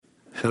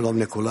שלום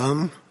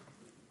לכולם,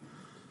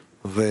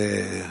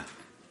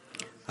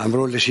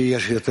 ואמרו לי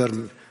שיש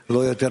לא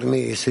יותר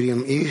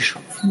מ-20 איש.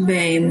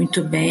 Bem,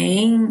 muito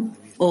bem.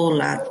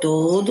 Olá a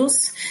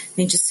todos.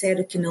 Me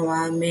disseram que não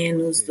há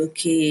menos do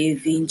que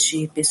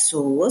 20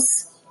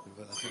 pessoas.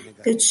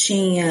 Eu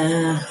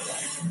tinha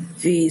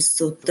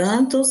visto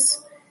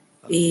tantos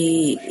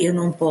e eu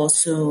não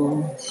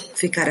posso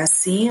ficar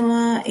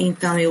acima,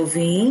 então eu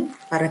vim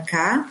para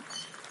cá.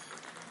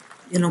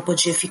 Eu não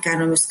podia ficar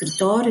no meu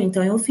escritório,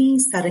 então eu vim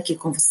estar aqui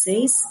com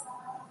vocês.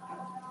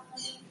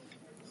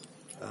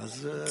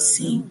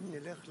 Sim.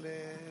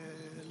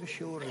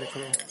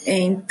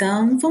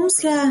 Então,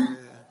 vamos lá.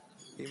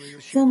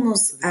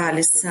 Vamos à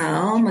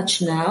lição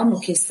matinal, no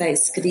que está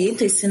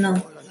escrito, e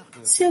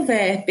se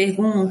houver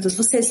perguntas,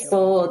 vocês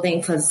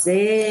podem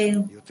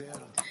fazer.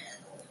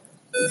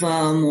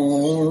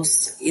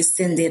 Vamos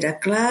estender a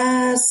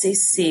classe,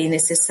 se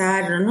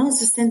necessário,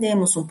 nós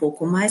estendemos um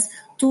pouco mais.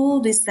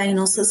 Tudo está em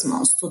nossas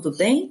mãos, tudo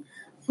bem?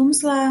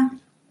 Vamos lá.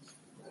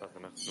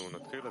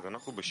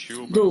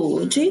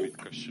 Dude,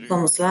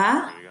 vamos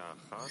lá?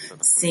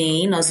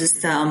 Sim, nós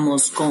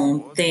estamos com o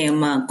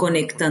tema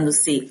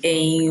conectando-se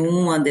em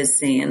uma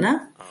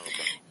dezena.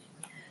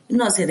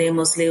 Nós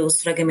iremos ler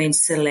os fragmentos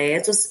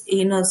seletos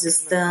e nós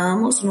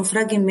estamos no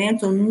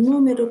fragmento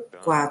número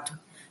 4,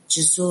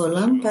 de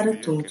Zolam para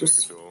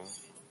todos.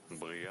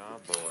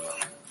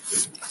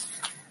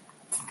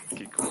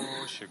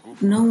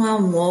 Não há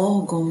um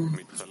órgão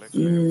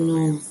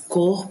no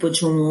corpo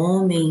de um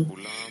homem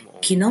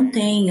que não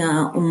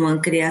tenha uma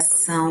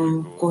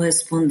criação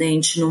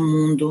correspondente no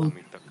mundo.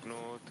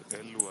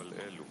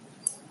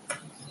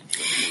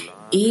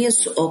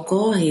 Isso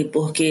ocorre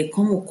porque,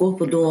 como o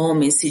corpo do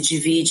homem se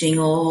divide em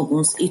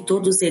órgãos e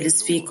todos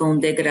eles ficam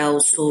degrau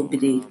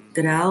sobre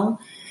grau,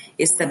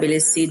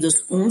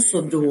 estabelecidos um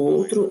sobre o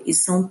outro e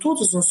são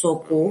todos um só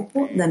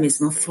corpo, da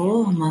mesma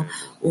forma,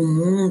 o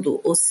mundo,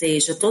 ou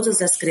seja,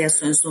 todas as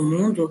criações do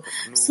mundo,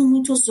 são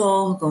muitos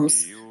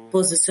órgãos,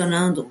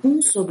 posicionando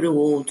um sobre o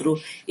outro,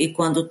 e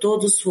quando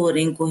todos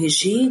forem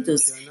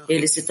corrigidos,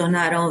 eles se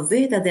tornarão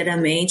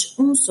verdadeiramente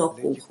um só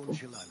corpo.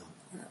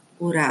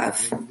 Urav.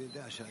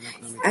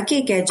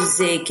 Aqui quer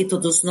dizer que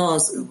todos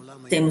nós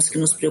temos que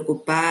nos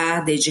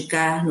preocupar,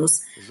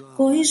 dedicar-nos,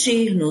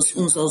 corrigir-nos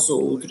uns aos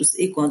outros.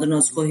 E quando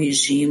nós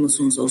corrigimos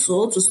uns aos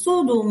outros,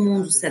 todo o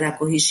mundo será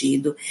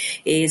corrigido.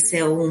 Esse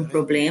é um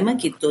problema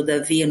que,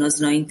 todavia, nós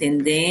não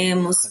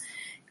entendemos,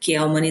 que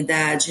a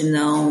humanidade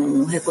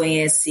não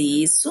reconhece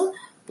isso,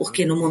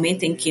 porque no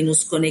momento em que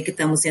nos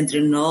conectamos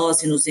entre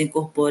nós e nos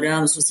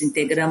incorporamos, nos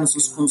integramos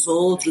uns com os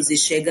outros e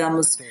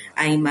chegamos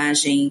à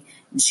imagem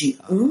de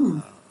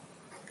um,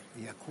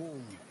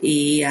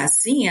 e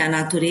assim a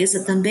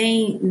natureza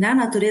também, na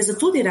natureza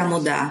tudo irá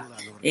mudar,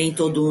 em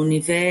todo o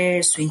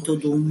universo, em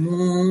todo o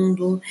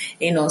mundo,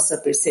 em nossa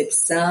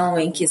percepção,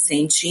 em que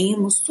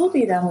sentimos, tudo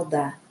irá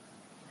mudar.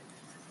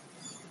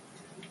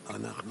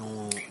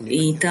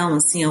 E então,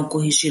 assim, ao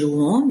corrigir o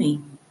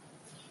homem,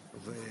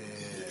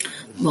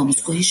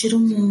 vamos corrigir o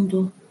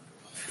mundo.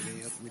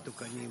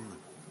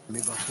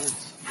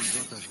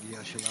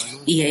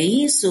 E é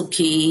isso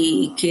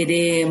que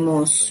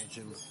queremos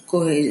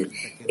corrigir.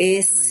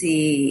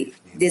 Esse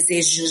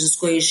desejo de nos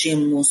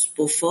corrigirmos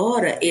por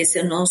fora, esse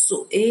é o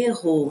nosso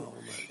erro,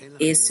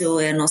 esse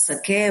é a nossa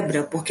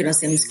quebra, porque nós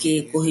temos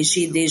que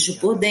corrigir desde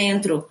por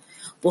dentro.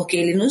 Porque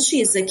ele nos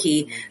diz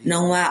aqui,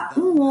 não há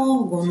um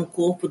órgão no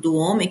corpo do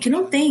homem que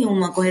não tenha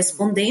uma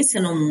correspondência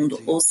no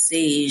mundo. Ou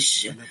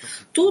seja,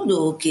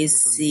 tudo o que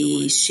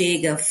se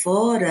chega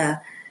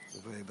fora,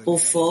 por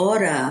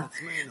fora,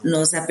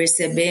 nós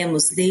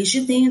apercebemos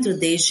desde dentro,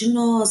 desde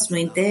nós, no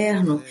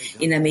interno.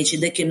 E na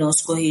medida que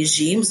nós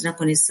corrigimos na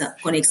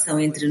conexão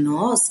entre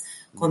nós,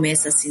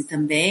 começa assim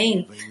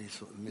também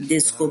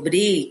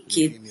descobrir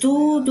que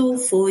tudo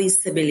foi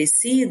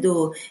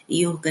estabelecido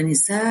e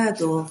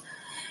organizado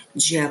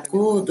de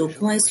acordo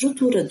com a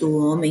estrutura do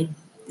homem.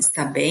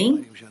 Está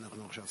bem?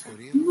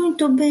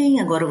 Muito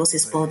bem. Agora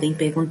vocês podem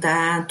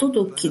perguntar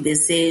tudo o que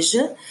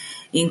deseja,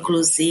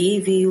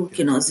 inclusive o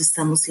que nós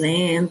estamos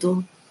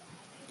lendo,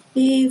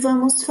 e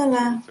vamos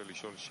falar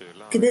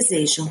o que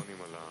desejam.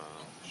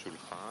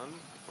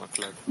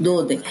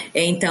 Dudem.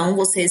 Então,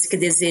 vocês que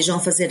desejam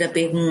fazer a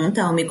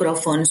pergunta ao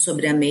microfone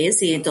sobre a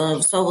mesa, então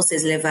é só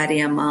vocês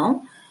levarem a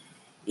mão,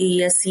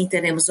 e assim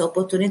teremos a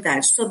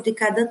oportunidade sobre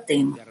cada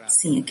tema.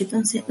 Sim, aqui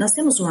nós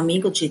temos um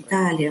amigo de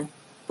Itália.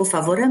 Por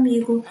favor,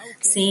 amigo.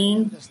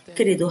 Sim,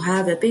 querido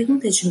Rav, a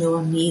pergunta é de meu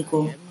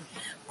amigo.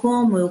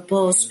 Como eu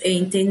posso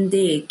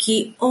entender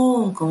que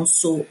órgão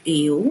sou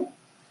eu?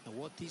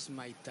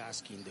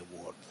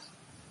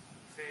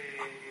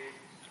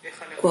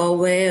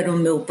 Qual era o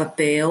meu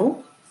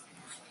papel?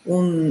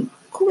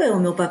 Qual é o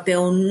meu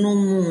papel no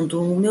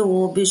mundo? O meu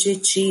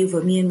objetivo,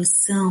 a minha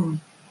missão?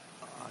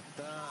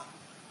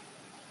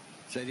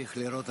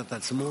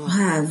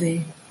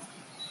 Rav,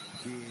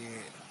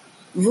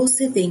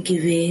 você tem que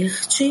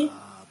ver-te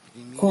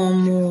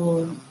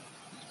como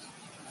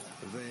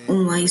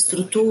uma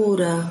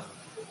estrutura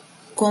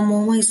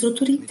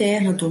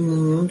interna do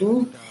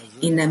mundo,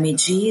 e na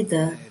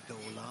medida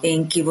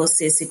em que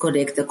você se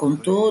conecta com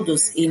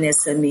todos e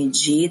nessa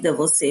medida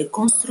você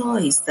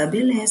constrói,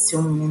 estabelece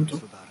um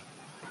mundo.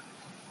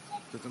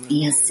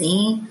 E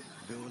assim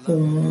o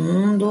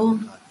mundo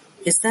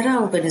estará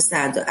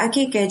organizado.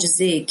 Aqui quer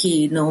dizer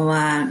que não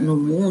há no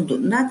mundo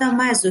nada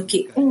mais do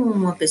que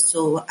uma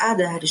pessoa,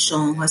 Ada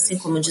Harishon, assim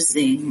como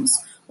dizemos,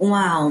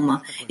 uma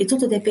alma. E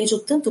tudo depende do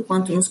tanto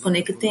quanto nos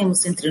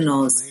conectemos entre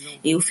nós.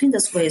 E o fim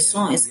das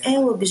correções é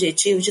o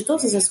objetivo de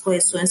todas as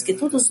correções que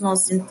todos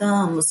nós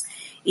tentamos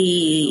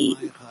e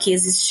que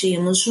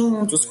existimos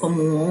juntos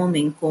como um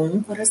homem, com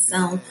um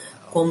coração,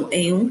 como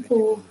em um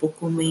corpo,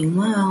 como em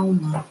uma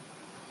alma.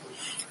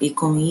 E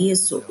com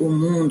isso, o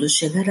mundo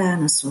chegará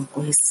na sua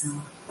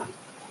correção.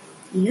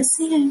 E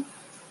assim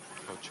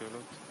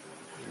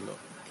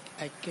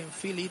é.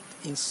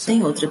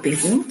 Tem outra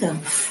pergunta?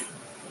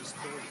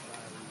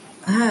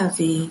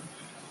 Ravi,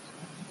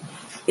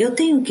 eu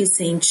tenho que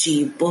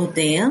sentir por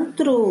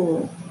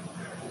dentro?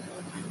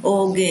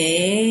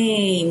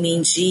 Alguém me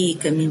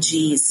indica, me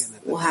diz,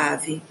 o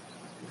Ravi,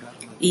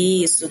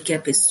 isso que a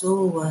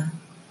pessoa,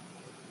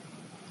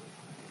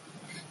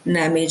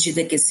 na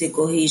medida que se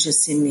corrige a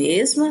si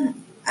mesma,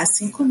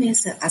 assim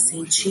começa a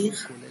sentir.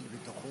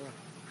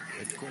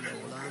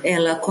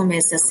 Ela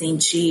começa a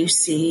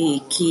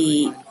sentir-se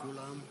que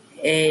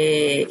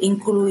é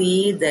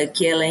incluída,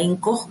 que ela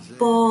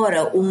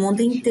incorpora o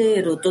mundo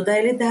inteiro, toda a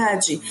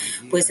realidade,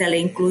 pois ela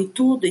inclui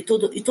tudo e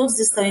todos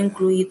estão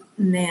incluídos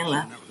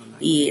nela.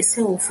 E esse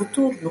é o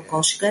futuro no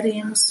qual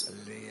chegaremos,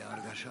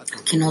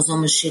 que nós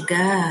vamos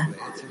chegar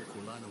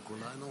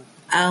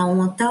a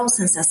uma tal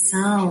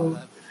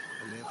sensação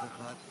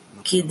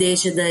que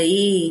desde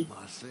daí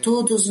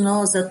todos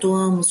nós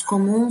atuamos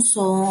como um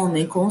só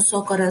homem, com um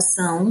só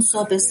coração, um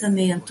só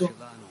pensamento,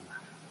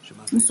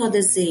 um só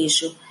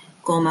desejo.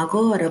 Como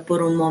agora,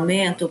 por um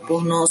momento,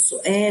 por nosso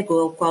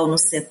ego, o qual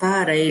nos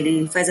separa,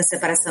 ele faz a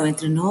separação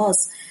entre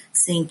nós,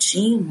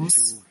 sentimos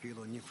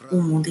o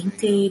mundo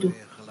inteiro.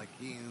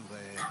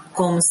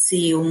 Como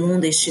se o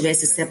mundo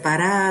estivesse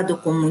separado,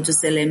 com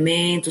muitos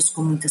elementos,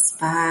 com muitas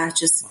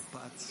partes,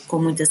 com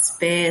muitas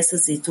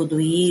peças, e tudo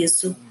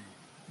isso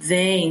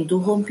vem do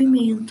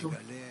rompimento,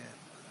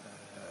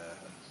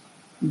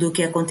 do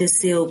que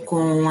aconteceu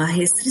com a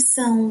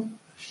restrição.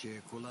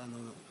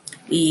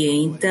 E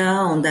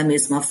então, da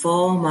mesma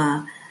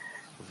forma,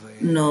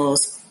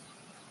 nós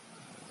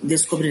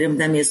descobriremos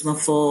da mesma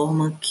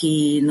forma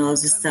que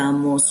nós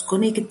estamos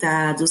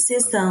conectados,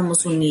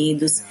 estamos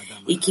unidos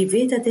e que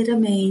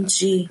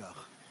verdadeiramente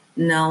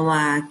não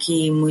há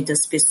aqui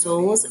muitas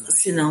pessoas,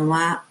 senão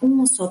há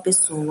uma só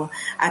pessoa,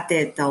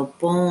 até tal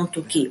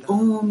ponto que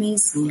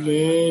homens,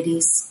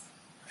 mulheres,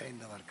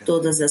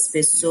 todas as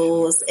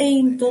pessoas,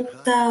 em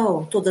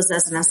total, todas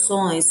as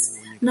nações,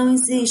 não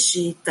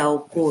existe tal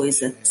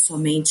coisa,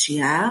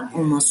 somente há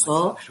uma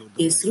só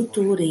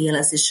estrutura e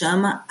ela se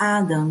chama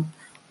Adam,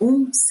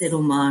 um ser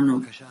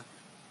humano,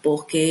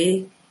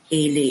 porque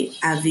ele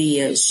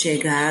havia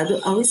chegado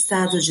ao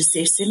estado de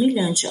ser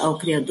semelhante ao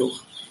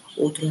Criador.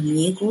 Outro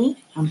amigo,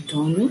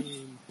 Antônio.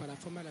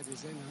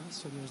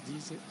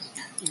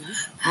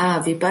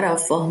 Ravi, para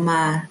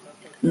formar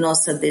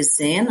nossa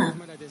dezena,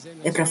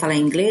 é para falar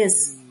em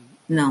inglês?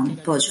 Não,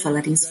 pode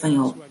falar em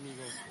espanhol.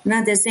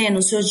 Na dezena,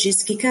 o senhor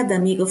disse que cada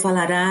amigo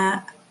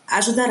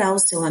ajudará o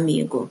seu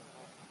amigo.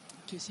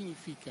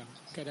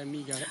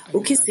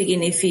 O que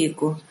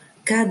significa?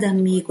 Cada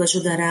amigo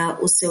ajudará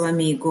o seu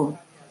amigo.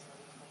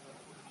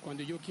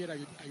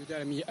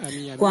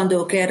 Quando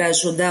eu quero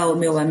ajudar o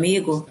meu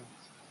amigo,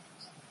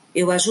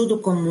 eu ajudo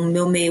como o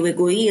meu meio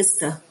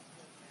egoísta.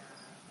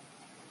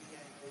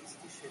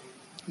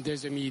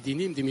 Desde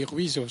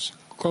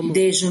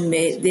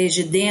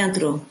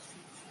dentro,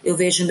 eu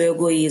vejo o meu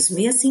egoísmo.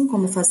 E assim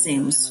como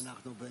fazemos.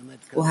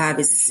 O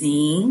Rabi,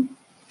 sim.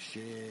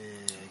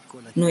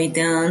 No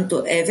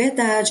entanto, é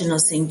verdade,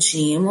 nós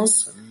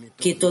sentimos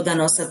que toda a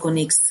nossa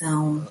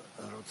conexão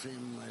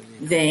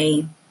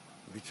vem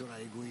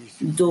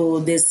do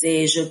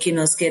desejo que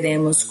nós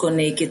queremos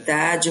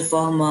conectar de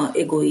forma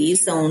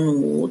egoísta um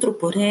no outro,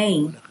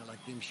 porém,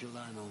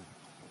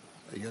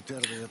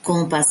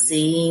 com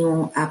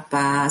passinho a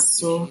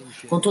passo,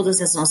 com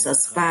todas as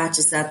nossas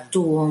partes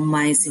atuam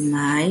mais e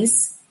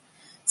mais,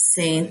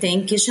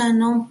 sentem que já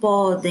não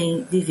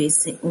podem viver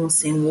um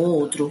sem o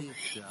outro,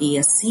 e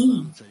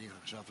assim,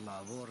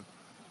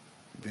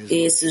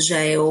 esse já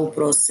é o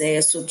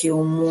processo que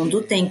o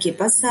mundo tem que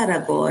passar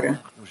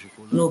agora,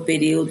 no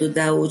período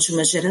da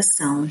última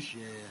geração.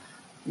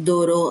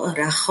 Doro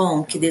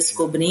Rahon, que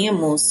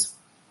descobrimos,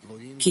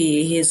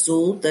 que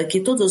resulta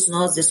que todos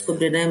nós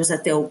descobriremos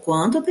até o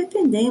quanto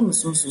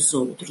dependemos uns dos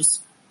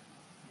outros.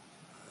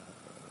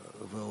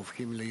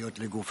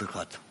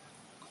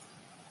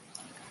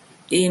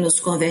 E nos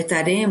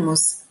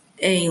converteremos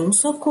em um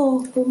só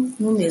corpo,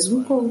 no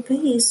mesmo corpo, é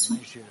isso.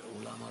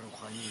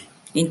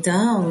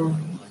 Então,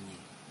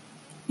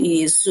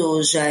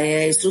 isso já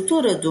é a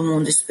estrutura do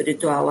mundo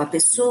espiritual, a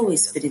pessoa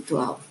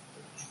espiritual.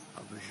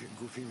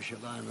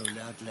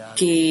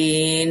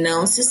 que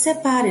não se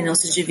separe, não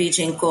se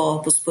divide em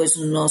corpos, pois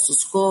os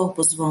nossos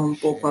corpos vão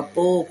pouco a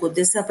pouco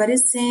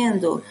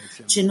desaparecendo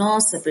de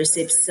nossa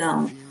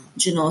percepção,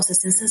 de nossa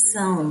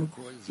sensação,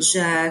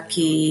 já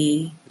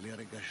que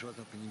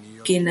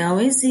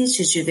não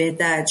existe de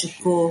verdade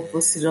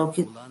corpo, senão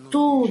que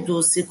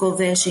tudo se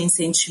converte em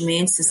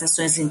sentimentos,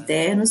 sensações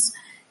internas,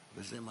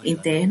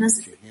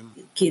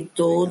 que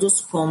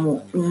todos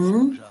como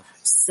um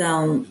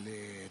são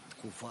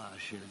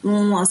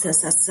uma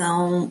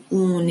sensação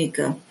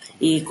única.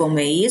 E como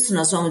é isso,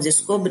 nós vamos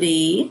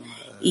descobrir,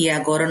 e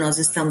agora nós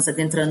estamos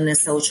adentrando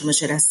nessa última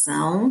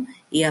geração,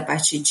 e a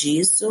partir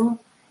disso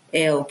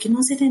é o que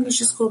nós iremos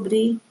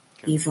descobrir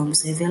e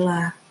vamos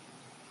revelar.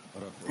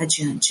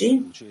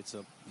 Adiante?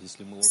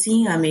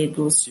 Sim,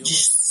 amigos de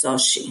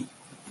Sochi.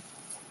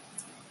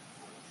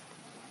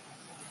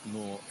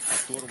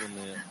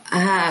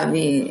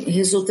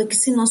 Resulta que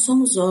se nós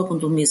somos órgão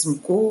do mesmo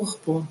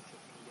corpo,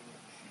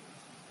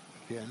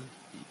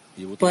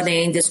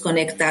 porém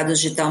desconectados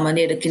de tal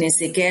maneira que nem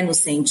sequer nos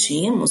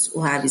sentimos, o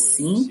Rabi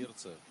sim.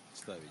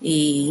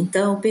 E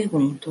então eu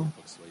pergunto,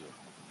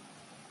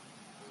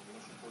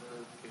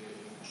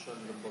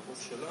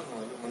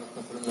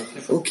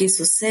 o que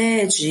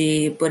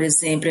sucede, por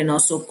exemplo, em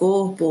nosso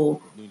corpo,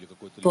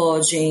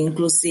 pode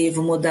inclusive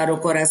mudar o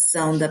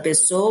coração da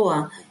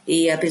pessoa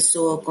e a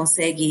pessoa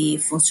consegue ir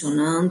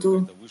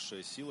funcionando.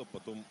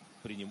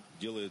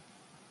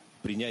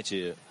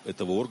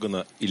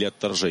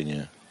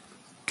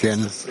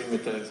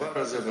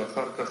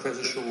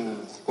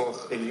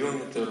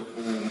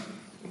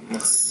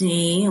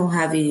 Sim, o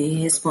Ravi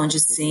responde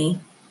sim.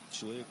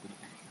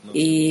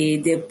 E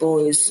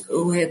depois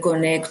o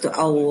reconecta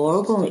ao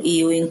órgão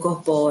e o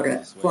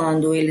incorpora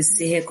quando ele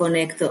se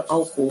reconecta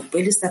ao corpo.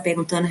 Ele está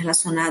perguntando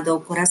relacionado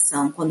ao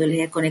coração, quando ele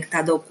é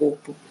reconectado ao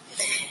corpo.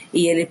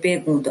 E ele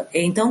pergunta,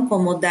 então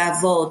como dar a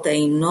volta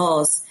em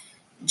nós,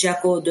 de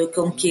acordo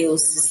com que o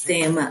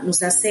sistema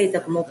nos aceita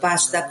como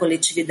parte da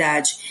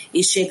coletividade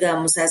e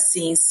chegamos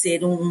assim a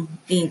ser um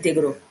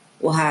íntegro,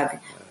 o Rabi?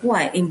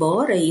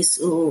 Embora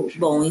isso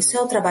é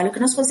o trabalho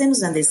que nós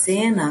fazemos na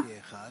decena,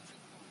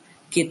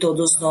 que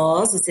todos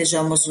nós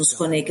estejamos nos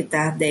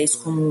conectar 10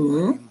 como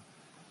um.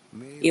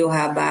 E o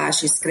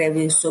Rabash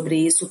escreve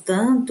sobre isso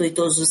tanto, e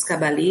todos os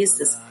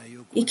cabalistas,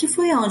 e que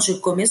foi onde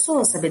começou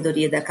a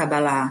sabedoria da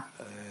Kabbalah.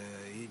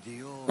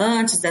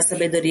 Antes da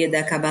sabedoria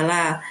da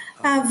Kabbalah,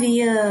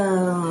 havia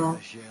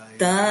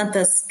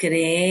tantas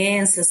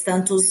crenças,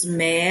 tantos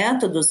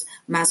métodos,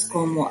 mas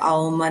como a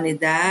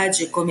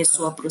humanidade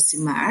começou a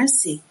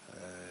aproximar-se,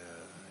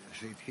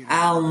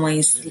 há uma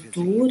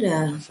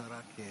estrutura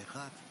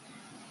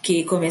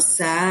que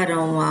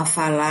começaram a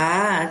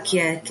falar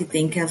que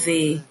tem que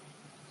haver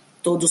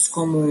todos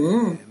como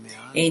um.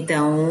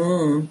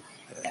 Então,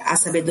 a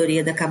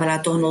sabedoria da Kabbalah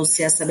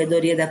tornou-se a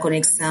sabedoria da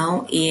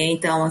conexão e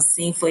então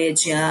assim foi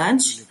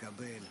adiante.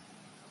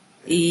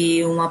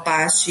 E uma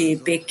parte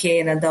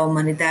pequena da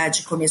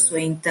humanidade começou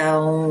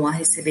então a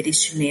receber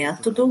este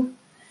método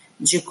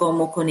de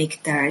como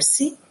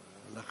conectar-se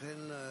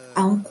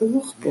a um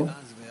corpo.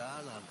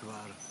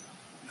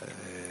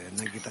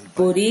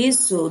 Por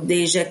isso,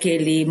 desde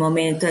aquele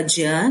momento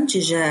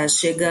adiante, já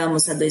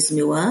chegamos a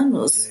 2000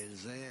 anos,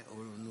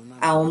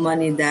 a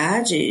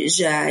humanidade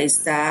já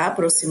está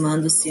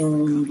aproximando-se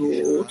um do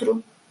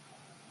outro,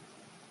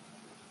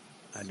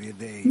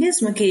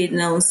 mesmo que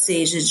não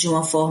seja de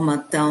uma forma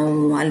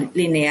tão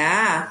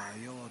linear,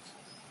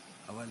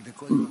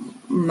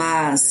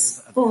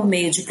 mas por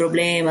meio de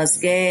problemas,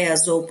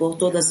 guerras ou por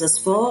todas as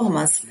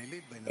formas,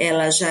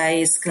 ela já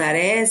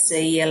esclarece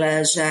e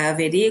ela já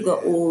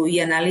averigua e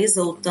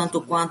analisa o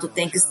tanto quanto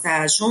tem que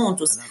estar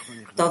juntos.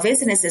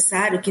 Talvez é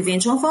necessário que venha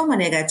de uma forma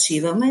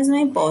negativa, mas não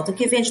importa,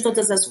 que venha de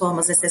todas as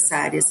formas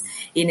necessárias.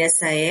 E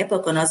nessa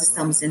época nós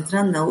estamos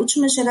entrando na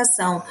última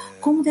geração,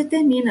 como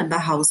determina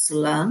Bahá'u'lláh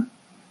Salam,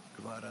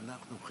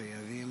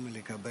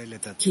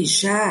 que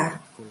já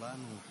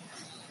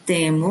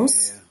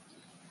temos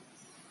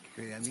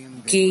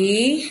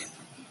que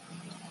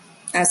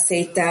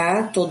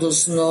aceitar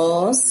todos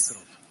nós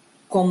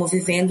como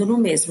vivendo no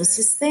mesmo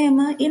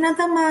sistema e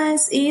nada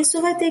mais. E isso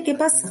vai ter que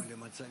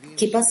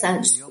passar,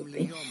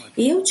 desculpem.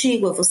 E eu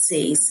digo a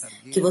vocês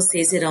que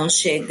vocês irão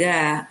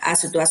chegar a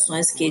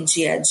situações que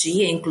dia a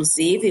dia,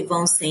 inclusive,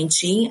 vão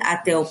sentir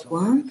até o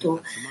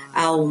quanto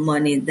a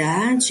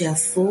humanidade, a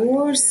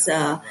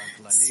força,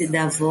 se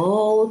dá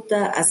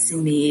volta a si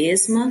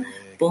mesma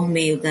por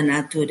meio da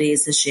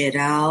natureza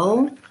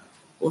geral,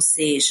 ou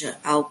seja,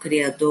 ao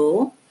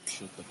Criador,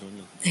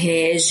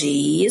 rege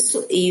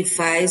isso e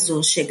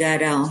faz-o chegar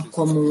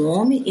como um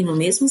homem e no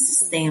mesmo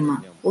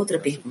sistema. Outra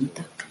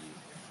pergunta.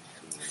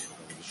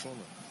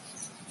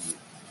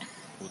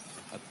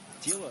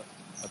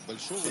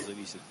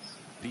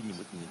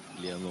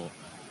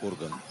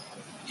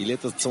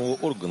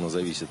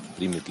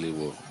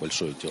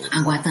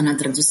 Aguarda na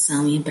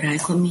tradução em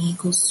hebraico,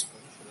 amigos.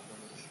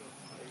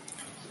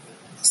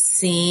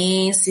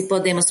 Sim, se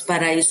podemos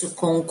parar isso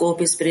com o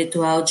corpo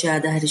espiritual de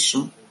Adar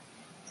Rishon.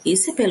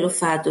 Isso é pelo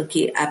fato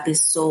que a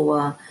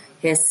pessoa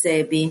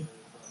recebe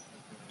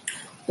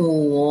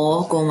um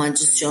órgão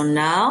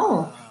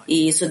adicional,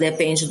 e isso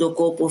depende do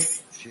corpo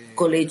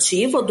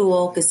coletivo ou do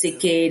órgão que se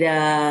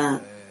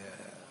queira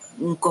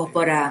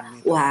incorporar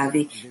o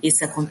ave.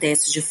 Isso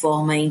acontece de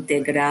forma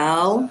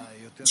integral,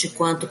 de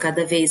quanto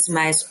cada vez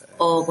mais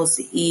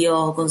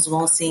órgãos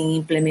vão se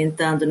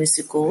implementando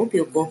nesse corpo,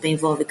 e o corpo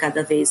envolve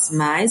cada vez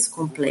mais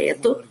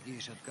completo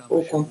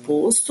ou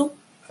composto.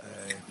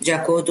 De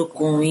acordo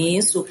com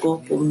isso, o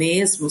corpo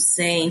mesmo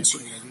sente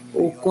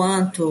o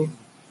quanto,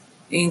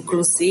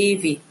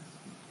 inclusive,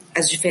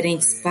 as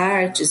diferentes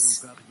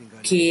partes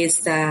que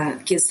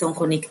estão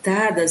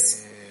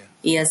conectadas,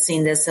 e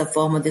assim, dessa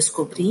forma,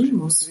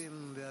 descobrimos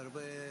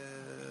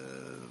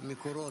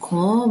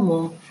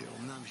como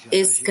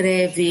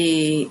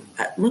escreve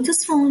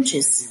muitas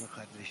fontes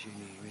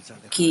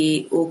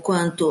que o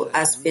quanto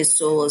as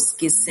pessoas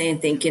que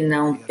sentem que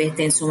não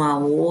pertencem uma à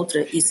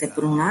outra, isso é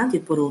por um lado, e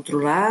por outro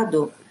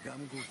lado,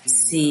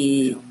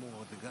 se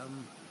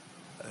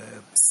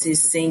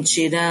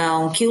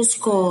sentirão que os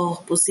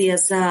corpos e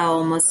as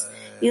almas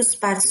e os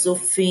partes do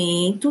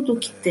fim, tudo o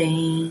que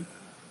tem,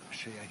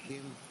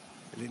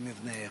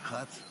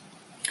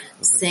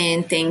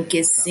 sentem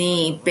que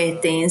sim,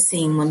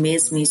 pertencem a uma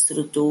mesma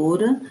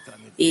estrutura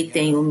e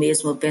têm o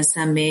mesmo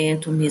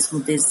pensamento, o mesmo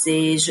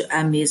desejo,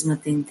 a mesma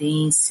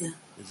tendência.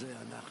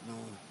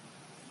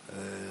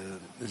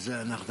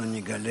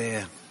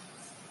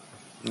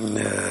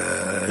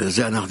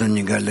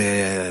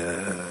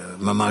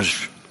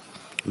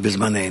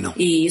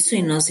 E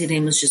isso nós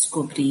iremos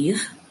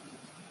descobrir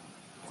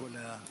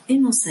em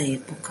nossa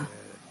época.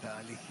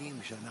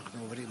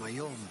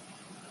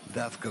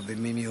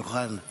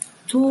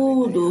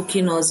 Tudo o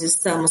que nós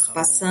estamos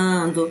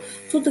passando,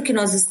 tudo o que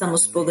nós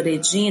estamos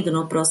progredindo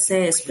no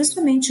processo,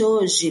 principalmente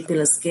hoje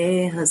pelas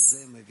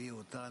guerras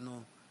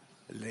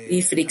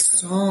e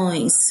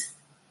fricções,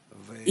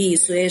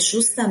 isso é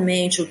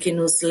justamente o que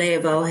nos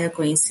leva ao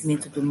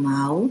reconhecimento do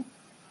mal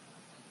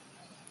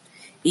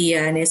e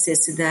à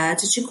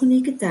necessidade de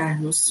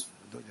conectar-nos.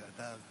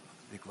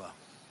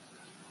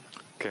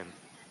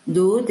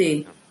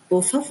 Dude,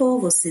 por favor,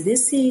 você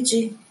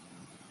decide.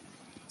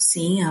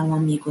 Sim, há um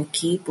amigo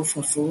aqui, por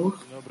favor.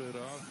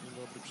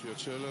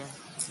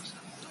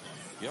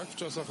 Jak w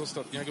czasach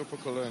ostatniego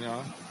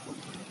pokolenia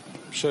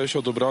przejść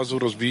od obrazu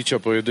rozbicia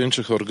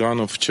pojedynczych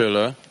organów w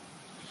ciele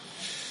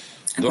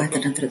Aguarda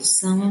na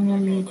tradução,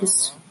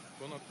 amigos.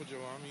 ponad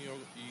podziałami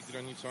i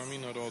granicami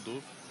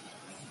narodów,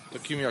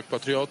 takimi jak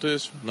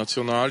patriotyzm,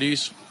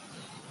 nacjonalizm,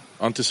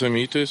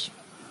 antysemityzm?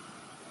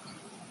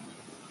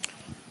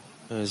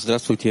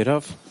 Здравствуйте,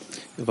 Рав.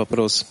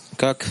 Вопрос.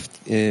 Как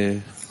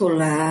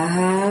Olá,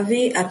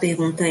 Ravi. A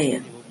pergunta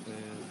é: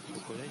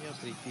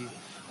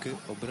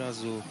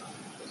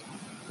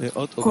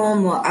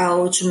 como a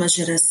última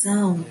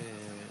geração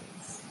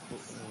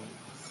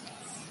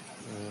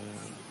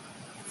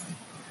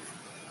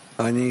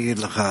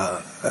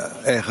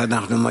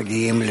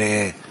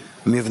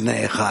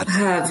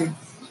Ravi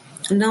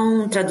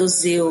não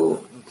traduziu.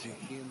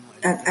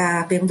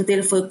 A pergunta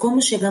dele foi: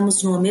 como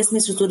chegamos numa mesma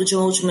estrutura de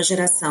uma última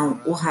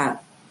geração? O Rav.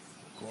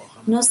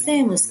 Nós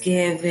temos que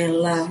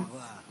revelar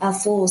a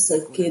força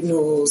que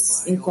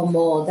nos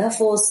incomoda, a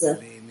força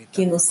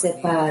que nos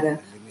separa,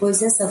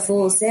 pois essa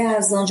força é a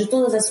razão de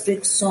todas as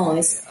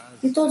fricções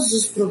e todos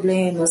os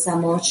problemas, a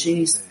morte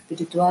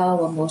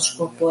espiritual, a morte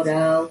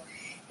corporal.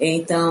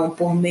 Então,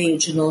 por meio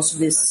de nosso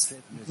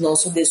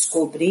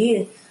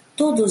descobrir,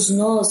 todos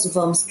nós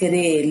vamos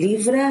querer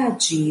livrar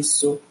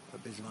disso.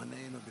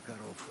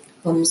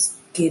 Vamos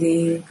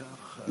querer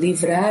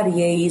livrar,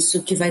 e é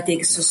isso que vai ter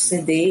que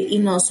suceder. Em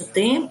nosso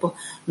tempo,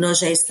 nós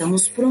já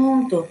estamos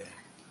prontos,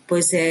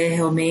 pois é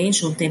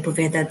realmente um tempo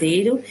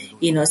verdadeiro,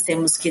 e nós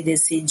temos que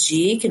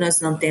decidir que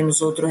nós não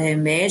temos outro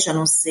remédio a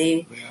não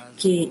ser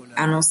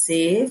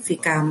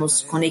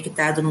ficarmos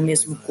conectados no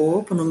mesmo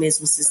corpo, no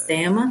mesmo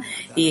sistema,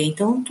 e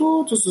então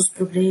todos os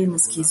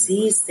problemas que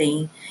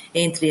existem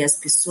entre as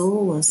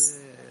pessoas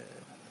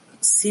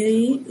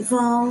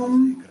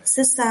vão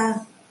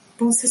cessar.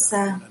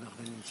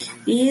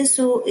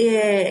 Isso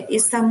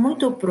está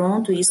muito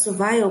pronto, isso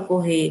vai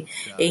ocorrer.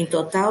 Em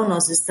total,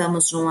 nós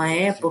estamos numa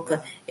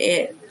época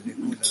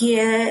que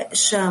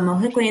chama o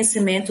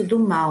reconhecimento do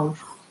mal.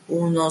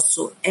 O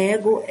nosso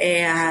ego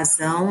é a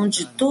razão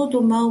de todo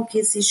o mal que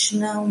existe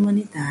na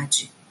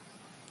humanidade.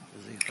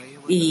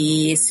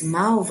 E esse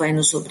mal vai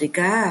nos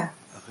obrigar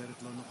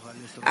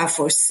a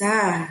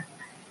forçar,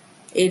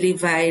 ele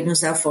vai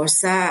nos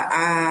forçar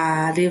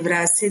a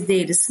livrar-se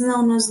dele,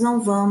 senão nós não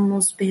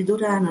vamos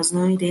perdurar, nós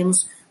não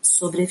iremos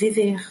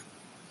sobreviver.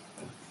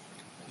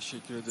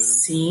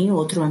 Sim,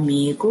 outro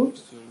amigo.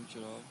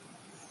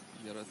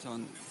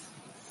 Yaratan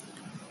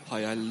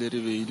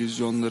hayalleri ve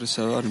illüzyonları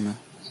sever mi?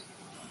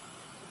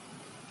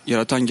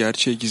 Yaratan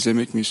gerçeği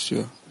gizlemek mi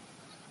istiyor?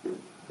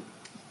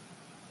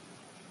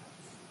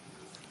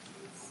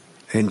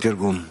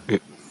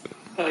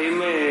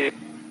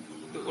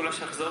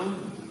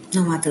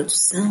 Não há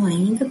tradução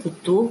ainda do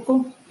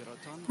turco.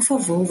 Por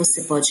favor,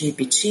 você pode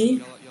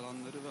repetir?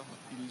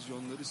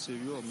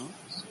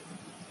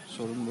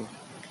 Sorun bu.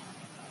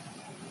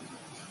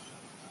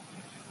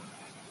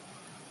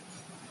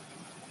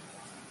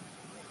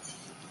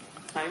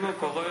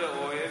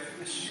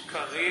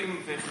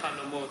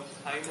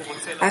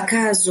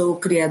 Acaso o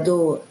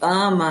Criador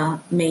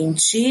ama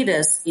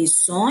mentiras e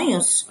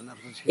sonhos?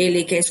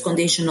 Ele quer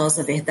esconder de nós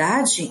a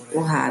verdade,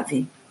 o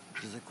Ravi?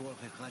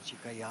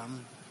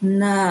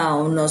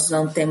 Não, nós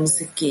não temos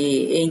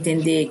que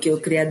entender que o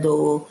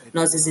Criador,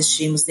 nós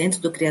existimos dentro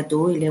do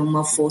Criador, ele é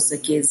uma força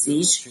que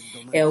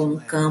existe, é um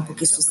campo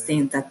que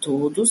sustenta a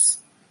todos,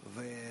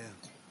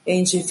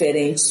 em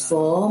diferentes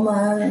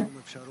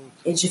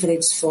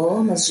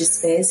formas de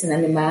espécie,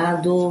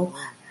 animado,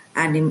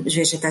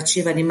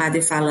 vegetativo, animado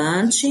e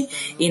falante,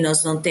 e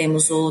nós não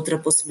temos outra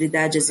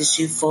possibilidade de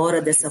existir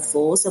fora dessa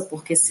força,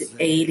 porque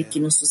é ele que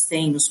nos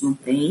sustém e nos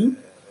mantém,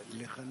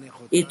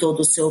 e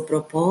todo o seu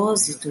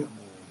propósito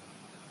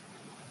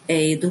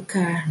é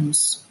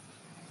educar-nos,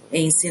 é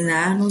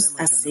ensinar-nos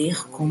a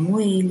ser como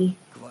ele.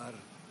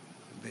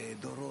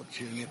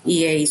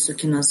 E é isso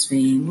que nós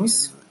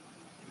vemos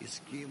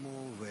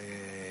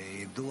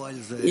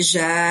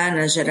já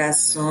nas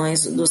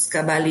gerações dos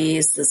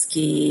cabalistas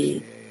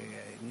que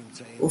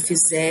o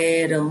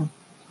fizeram,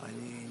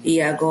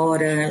 e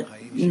agora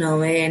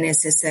não é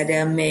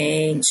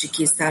necessariamente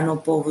que está no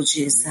povo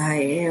de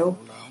Israel.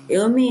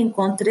 Eu me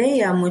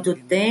encontrei há muito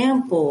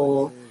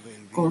tempo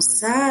com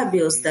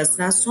sábios das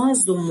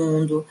nações do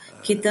mundo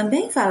que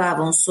também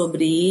falavam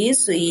sobre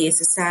isso, e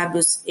esses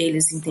sábios,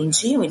 eles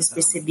entendiam, eles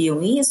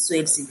percebiam isso,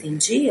 eles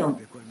entendiam.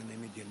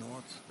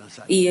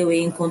 E eu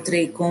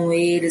encontrei com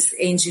eles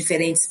em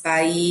diferentes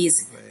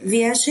países,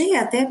 viajei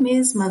até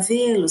mesmo a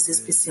vê-los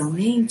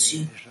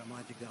especialmente.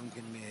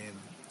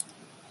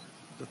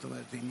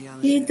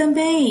 E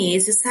também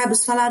esses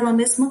sábios falaram a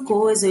mesma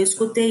coisa, eu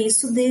escutei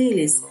isso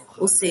deles.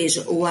 Ou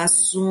seja, o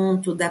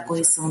assunto da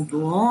correção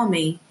do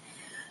homem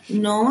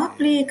não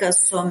aplica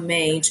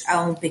somente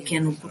a um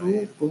pequeno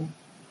grupo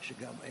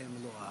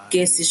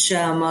que se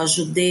chama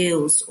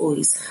judeus ou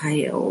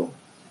Israel,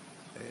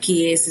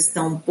 que esses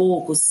tão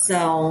poucos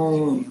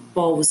são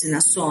povos e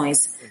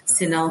nações,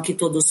 senão que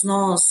todos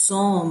nós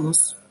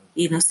somos,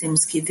 e nós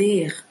temos que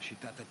ver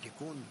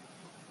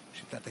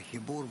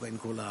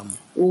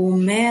o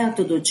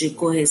método de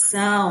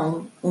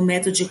correção, o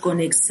método de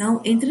conexão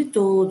entre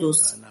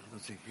todos,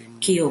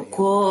 que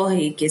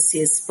ocorre, que se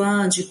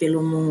expande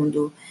pelo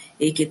mundo,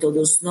 e que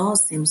todos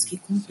nós temos que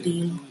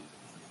cumpri-lo.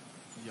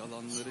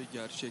 Yalanları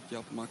gerçek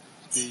yapmak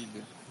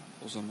değildi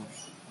o zaman.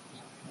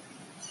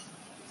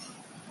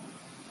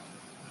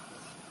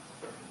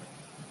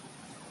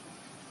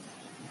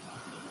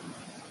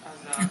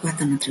 Agora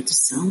está na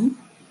tradução.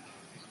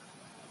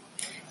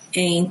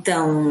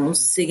 Então,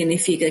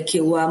 significa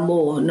que o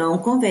amor não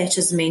converte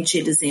as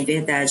mentiras em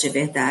verdade, é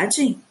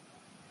verdade?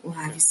 O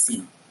Ravi,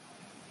 sim.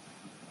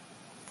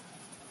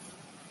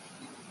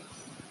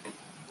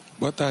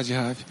 Boa tarde,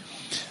 Ravi.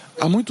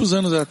 Há muitos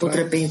anos atrás...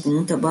 Outra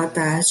pergunta. Boa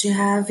tarde,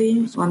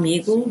 Ravi. O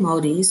amigo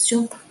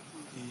Maurício.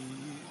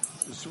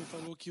 E o senhor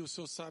falou que o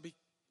senhor sabe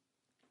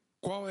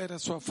qual era a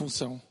sua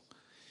função.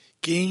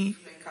 Quem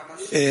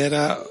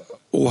era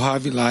o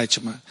Ravi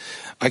Lightman?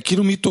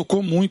 Aquilo me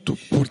tocou muito,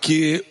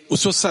 porque o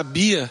senhor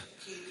sabe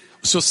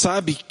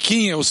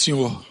quem é o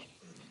senhor.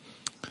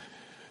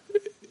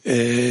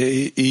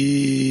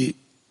 E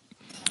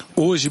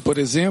hoje, por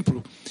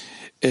exemplo,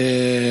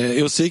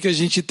 eu sei que a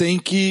gente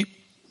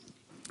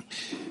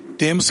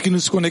temos que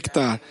nos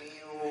conectar.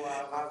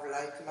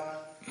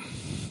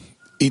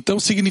 Então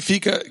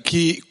significa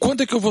que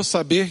quando é que eu vou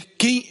saber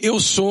quem eu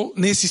sou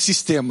nesse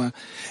sistema?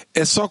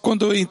 É só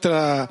quando eu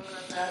entrar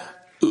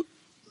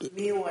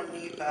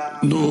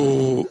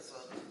no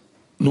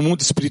mundo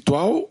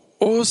espiritual,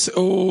 ou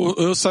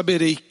eu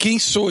saberei quem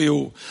sou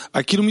eu?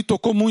 Aquilo me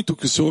tocou muito,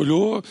 que o senhor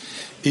olhou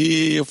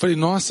e eu falei,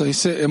 nossa,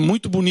 isso é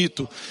muito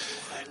bonito.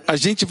 A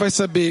gente vai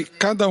saber,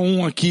 cada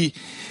um aqui,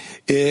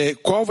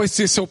 qual vai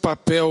ser seu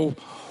papel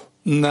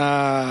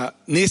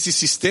nesse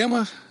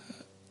sistema,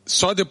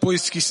 só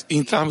depois que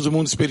entrarmos no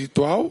mundo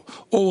espiritual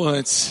ou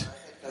antes?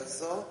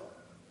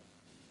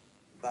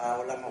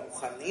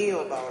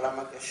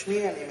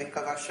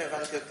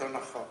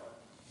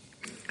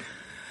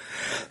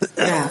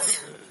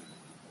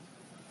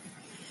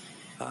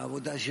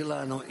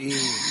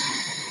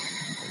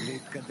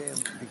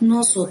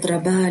 Nosso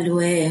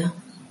trabalho é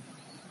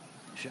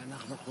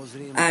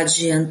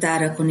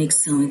adiantar a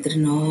conexão entre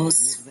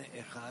nós.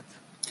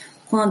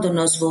 Quando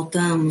nós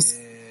voltamos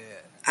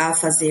a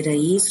fazer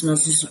isso,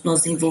 nós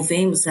nos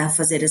envolvemos a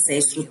fazer essa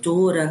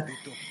estrutura,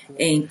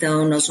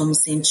 então nós vamos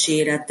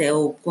sentir até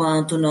o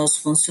quanto nós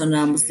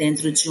funcionamos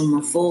dentro de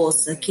uma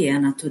força que é a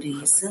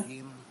natureza,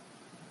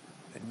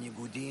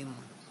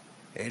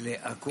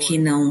 que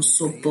não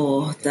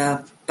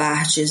suporta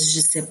partes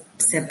de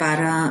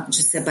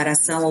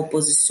separação,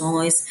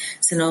 oposições,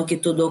 senão que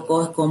tudo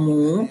ocorre como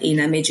um, e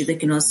na medida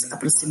que nós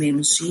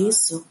aproximemos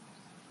disso,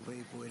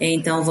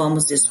 então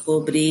vamos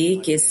descobrir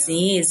que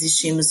sim,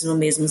 existimos no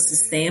mesmo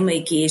sistema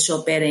e que este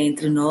opera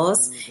entre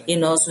nós e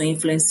nós o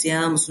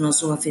influenciamos,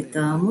 nós o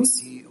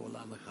afetamos.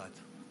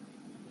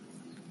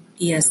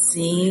 E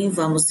assim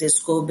vamos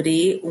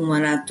descobrir uma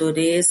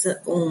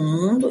natureza, um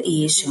mundo,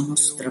 e este é o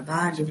nosso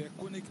trabalho.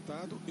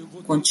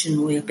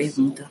 Continue a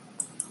pergunta.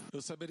 Eu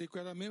saberei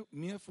qual era a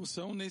minha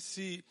função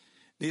nesse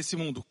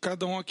mundo.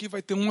 Cada um aqui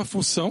vai ter uma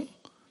função.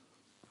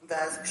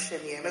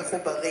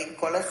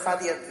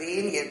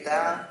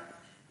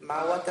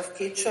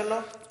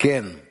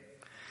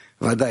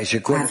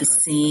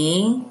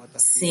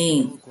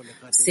 Sim.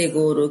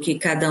 Seguro que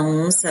cada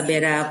um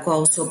saberá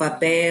qual o seu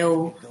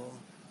papel,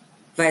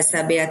 vai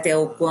saber até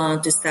o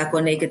quanto está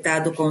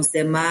conectado com os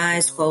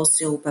demais, qual o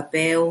seu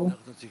papel,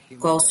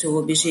 qual o seu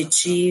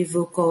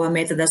objetivo, qual a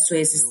meta da sua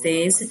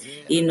existência.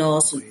 E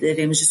nós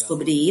devemos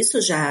descobrir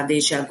isso já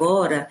desde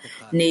agora,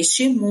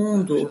 neste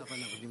mundo.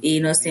 E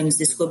nós temos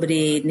que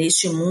descobrir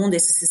neste mundo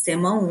esse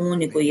sistema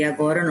único. E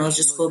agora nós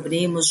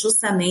descobrimos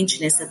justamente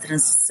nessa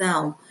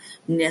transição,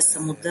 nessa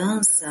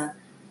mudança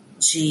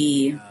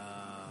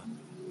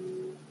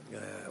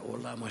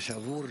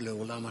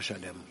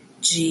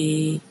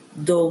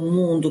do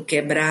mundo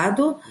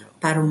quebrado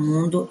para o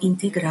mundo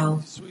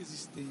integral.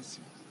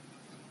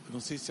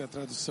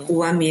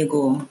 O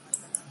amigo.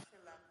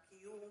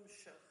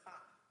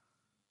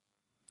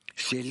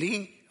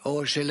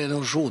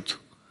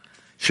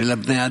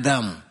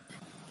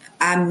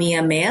 A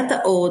minha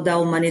meta ou da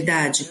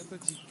humanidade?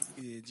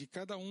 De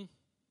cada um.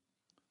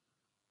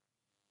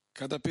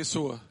 Cada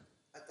pessoa.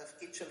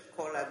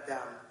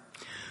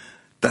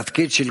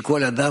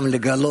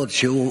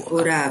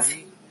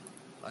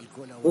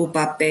 O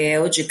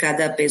papel de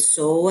cada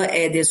pessoa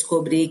é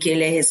descobrir que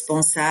ele é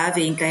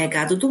responsável e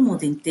encarregado do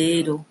mundo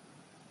inteiro.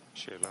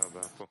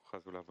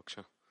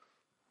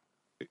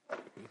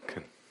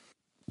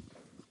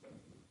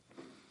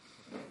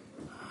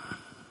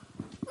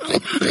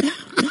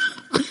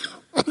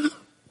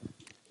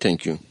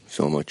 Thank you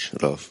so much,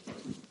 Rav,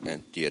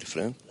 and dear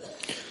friend.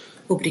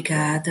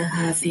 Obrigada,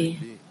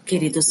 Ravi,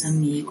 queridos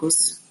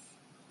amigos.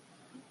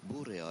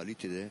 Bu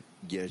realitede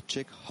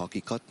gerçek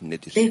hakikat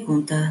nedir?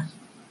 Pergunta.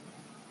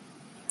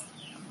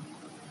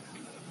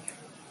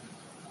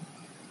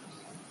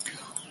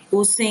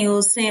 O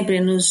Senhor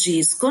sempre nos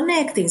diz,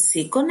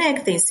 conectem-se.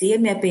 E a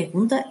minha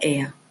pergunta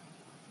é,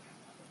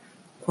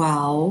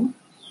 qual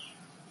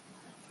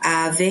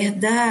a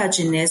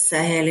verdade nessa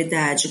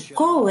realidade?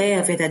 Qual é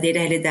a verdadeira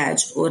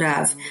realidade,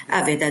 Rav?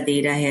 A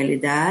verdadeira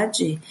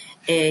realidade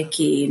é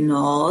que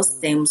nós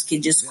temos que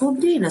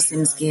descobrir, nós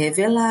temos que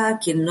revelar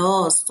que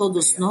nós,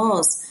 todos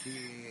nós,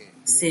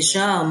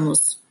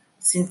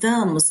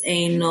 sintamos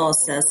em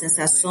nossas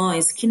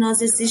sensações que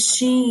nós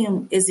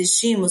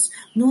existimos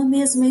numa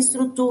mesma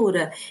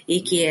estrutura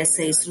e que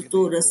essa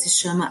estrutura se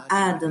chama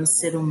Adam,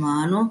 ser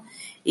humano,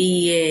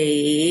 e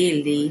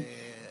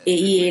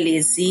ele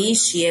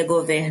existe e é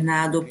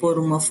governado por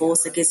uma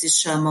força que se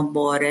chama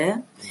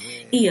Boré,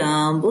 e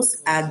ambos,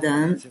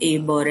 Adam e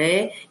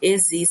Boré,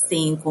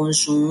 existem em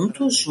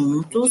conjunto,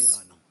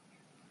 juntos.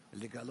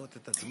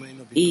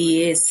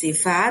 E esse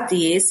fato,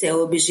 e esse é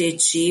o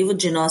objetivo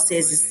de nossa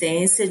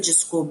existência,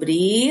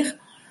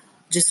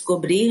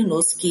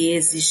 descobrir-nos que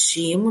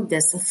existimos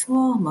dessa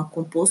forma,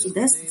 composto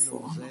dessa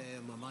forma.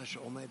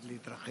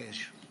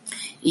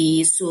 E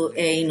isso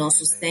é em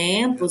nossos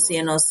tempos e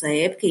em nossa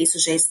época, isso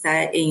já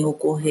está em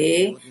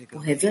ocorrer,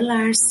 por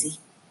revelar-se.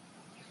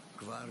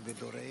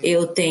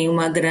 Eu tenho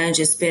uma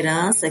grande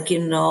esperança que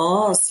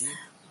nós,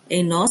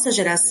 em nossa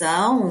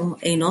geração,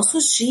 em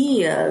nossos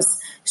dias,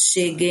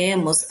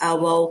 cheguemos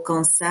ao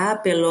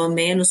alcançar pelo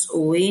menos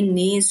o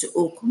início,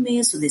 o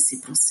começo desse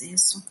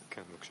processo.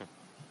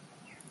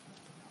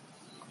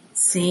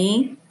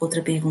 Sim,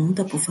 outra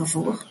pergunta, por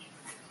favor.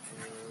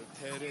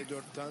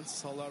 TR4'ten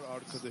Salar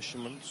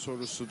arkadaşımın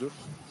sorusudur.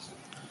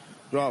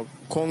 Rav,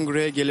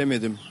 kongreye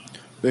gelemedim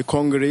ve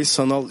kongreyi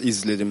sanal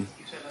izledim.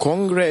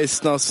 Kongre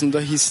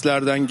esnasında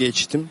hislerden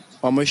geçtim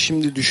ama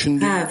şimdi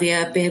düşündüm.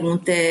 A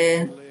pergunta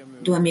é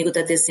do amigo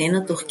da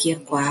dezena,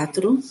 Turquia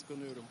 4.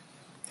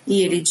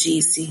 E ele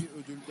disse,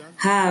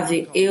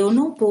 Ravi, eu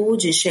não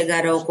pude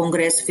chegar ao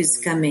congresso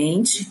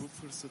fisicamente,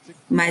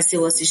 mas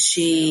eu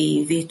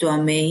assisti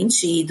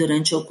virtualmente e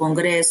durante o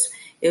congresso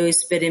eu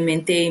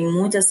experimentei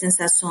muitas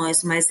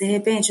sensações, mas de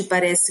repente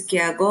parece que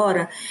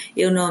agora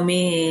eu não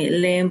me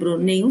lembro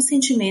nenhum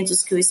sentimento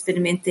que eu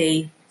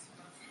experimentei.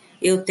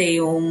 Eu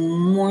tenho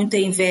muita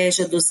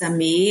inveja dos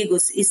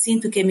amigos e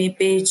sinto que me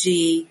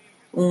perdi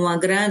uma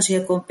grande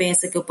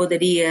recompensa que eu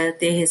poderia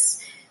ter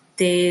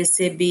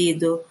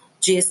recebido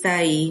de estar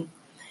aí.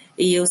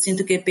 E eu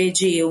sinto que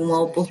perdi uma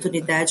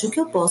oportunidade. O que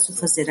eu posso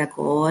fazer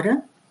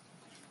agora?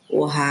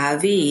 O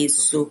Ravi,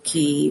 isso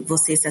que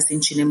você está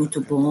sentindo é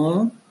muito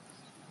bom.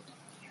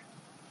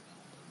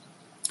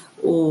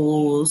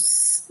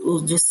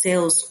 Dos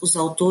céus, os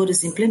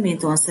autores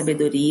implementam a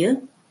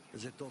sabedoria.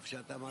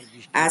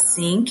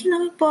 Assim que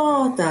não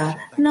importa,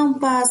 não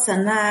passa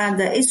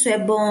nada, isso é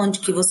bom de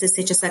que você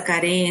sente essa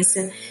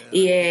carência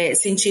e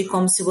sentir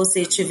como se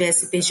você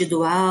tivesse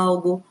perdido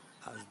algo,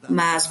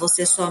 mas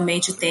você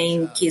somente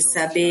tem que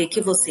saber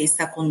que você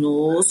está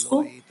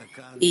conosco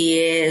e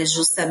é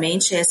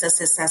justamente essa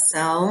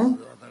sensação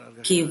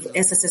que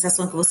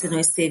você não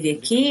esteve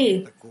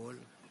aqui,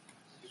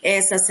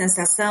 essa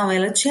sensação,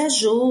 ela te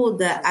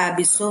ajuda a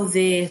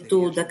absorver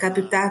tudo, a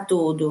captar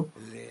tudo.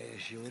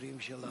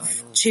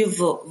 Te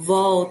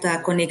volta a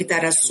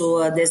conectar a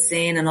sua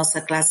dezena, nossa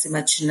classe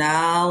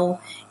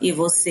matinal, e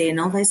você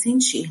não vai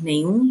sentir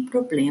nenhum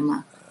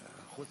problema,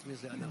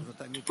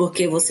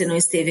 porque você não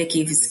esteve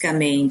aqui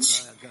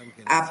fisicamente.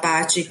 A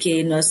parte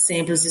que nós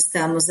sempre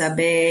estamos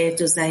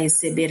abertos a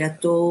receber a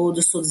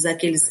todos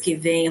aqueles que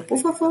venham, por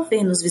favor,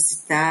 venham nos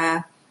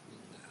visitar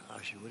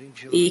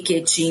e que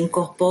te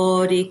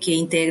incorpore, que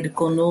integre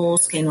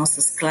conosco em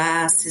nossas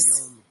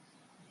classes.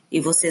 E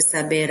você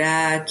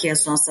saberá que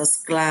as nossas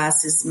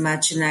classes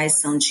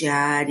matinais são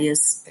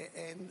diárias.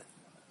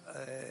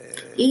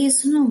 E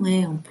isso não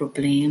é um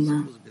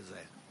problema.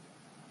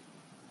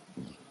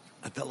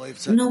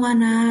 Não há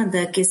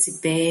nada que se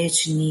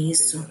perde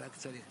nisso.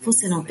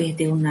 Você não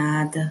perdeu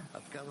nada.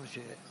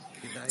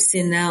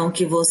 Senão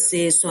que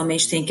você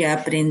somente tem que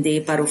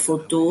aprender para o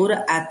futuro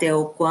até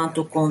o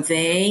quanto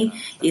convém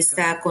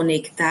estar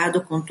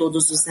conectado com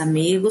todos os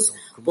amigos,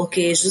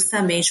 porque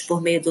justamente por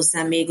meio dos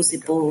amigos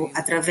e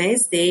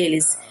através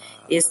deles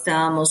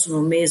estamos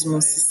no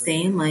mesmo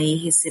sistema e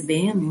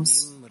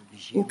recebemos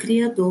o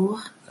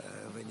Criador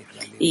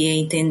e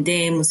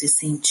entendemos e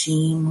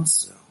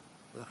sentimos.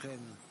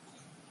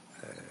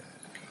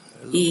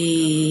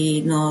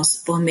 E nós,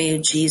 por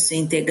meio disso,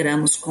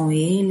 integramos com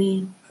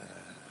Ele.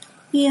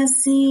 E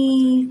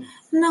assim,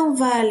 não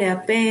vale a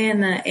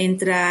pena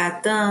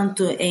entrar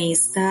tanto em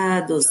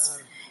estados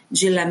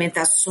de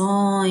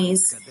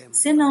lamentações,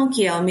 senão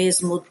que ao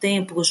mesmo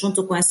tempo,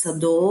 junto com essa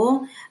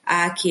dor,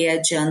 há que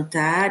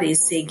adiantar e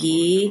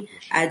seguir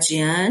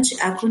adiante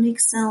a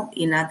conexão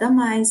e nada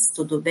mais,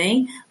 tudo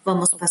bem?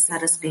 Vamos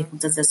passar as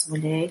perguntas das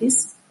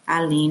mulheres.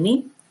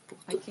 Aline,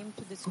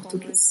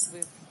 português.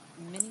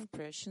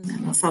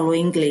 Ela falou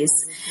em inglês.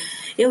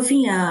 Eu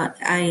vim a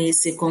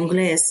esse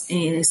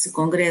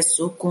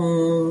congresso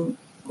com...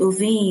 Eu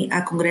vim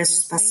a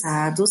congressos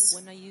passados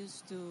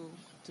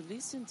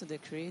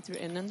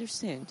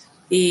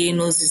e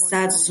nos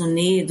Estados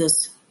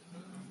Unidos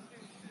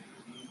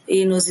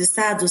e nos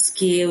estados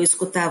que eu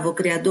escutava o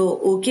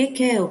Criador, o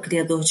que é o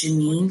Criador de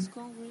mim?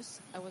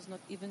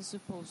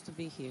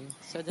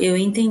 Eu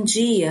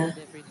entendia,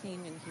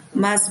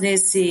 mas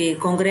nesse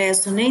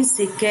congresso nem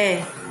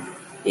sequer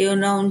eu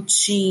não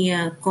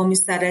tinha como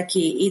estar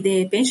aqui. E de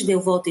repente deu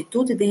volta e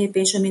tudo, e de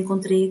repente eu me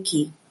encontrei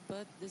aqui.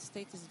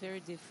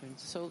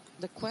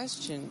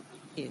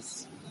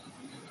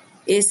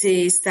 Esse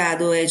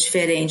estado é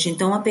diferente.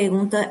 Então a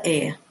pergunta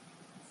é: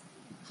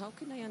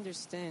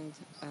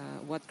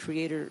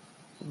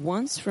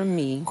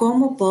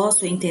 como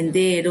posso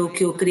entender o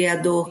que o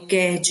Criador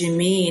quer de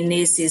mim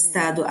nesse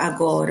estado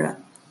agora?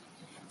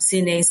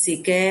 Se nem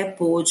sequer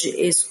pude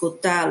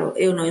escutá-lo,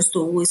 eu não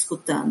estou o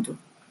escutando.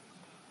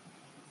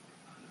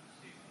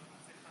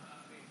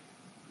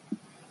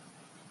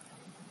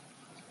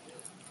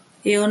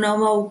 Eu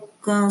não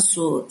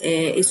alcanço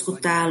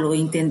escutá-lo,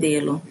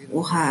 entendê-lo,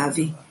 o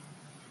Ravi.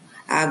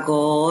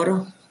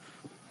 Agora,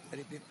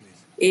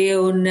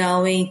 eu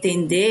não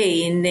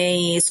entendi e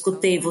nem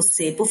escutei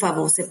você. Por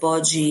favor, você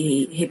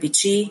pode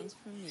repetir?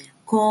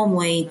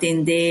 Como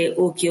entender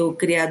o que o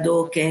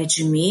Criador quer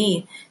de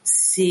mim?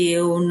 Se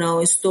eu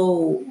não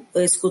estou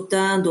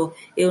escutando,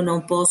 eu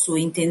não posso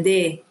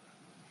entender?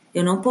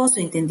 Eu não posso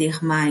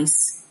entender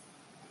mais.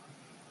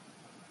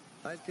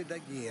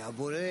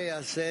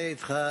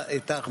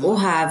 O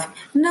Rav,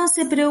 não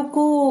se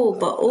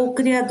preocupa, o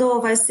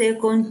Criador vai fazer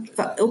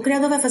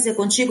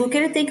contigo o que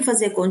Ele tem que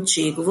fazer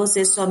contigo.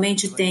 Você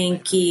somente tem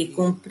que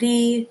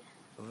cumprir,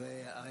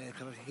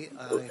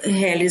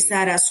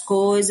 realizar as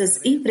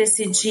coisas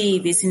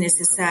imprescindíveis e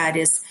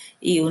necessárias.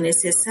 E o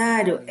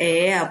necessário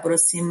é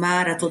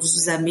aproximar a todos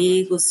os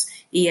amigos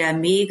e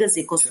amigas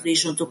e construir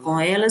junto com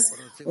elas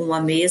uma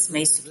mesma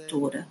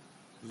estrutura.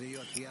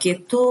 Que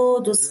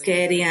todos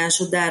querem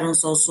ajudar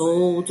uns aos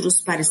outros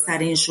para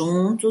estarem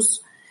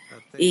juntos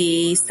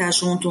e estar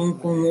junto um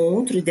com o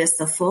outro, e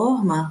desta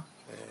forma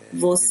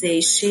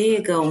vocês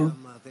chegam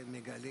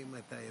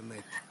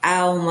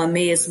a uma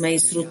mesma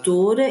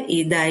estrutura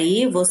e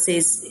daí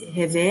vocês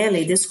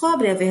revelam e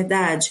descobrem a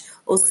verdade,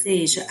 ou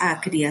seja, a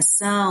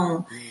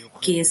criação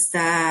que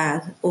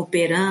está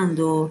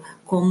operando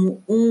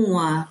como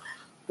uma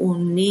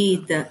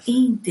unida,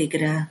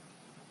 íntegra.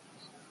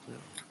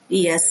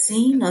 E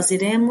assim nós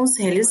iremos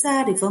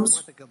realizar e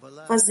vamos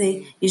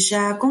fazer. E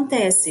já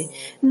acontece.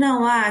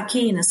 Não há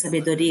aqui na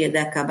sabedoria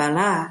da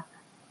Kabbalah,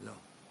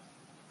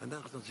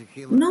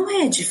 não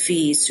é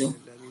difícil.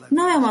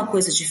 Não é uma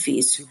coisa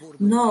difícil.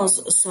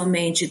 Nós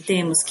somente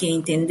temos que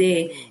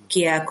entender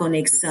que a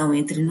conexão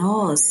entre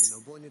nós,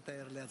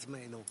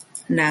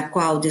 na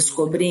qual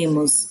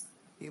descobrimos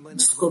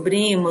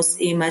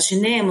e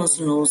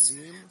imaginemos-nos.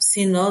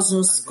 Se nós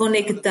nos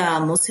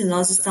conectamos, se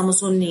nós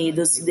estamos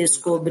unidos e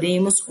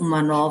descobrimos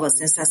uma nova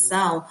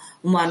sensação,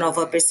 uma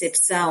nova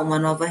percepção, uma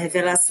nova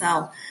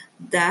revelação,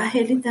 da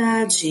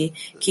realidade,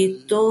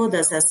 que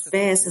todas as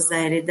peças da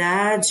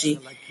realidade,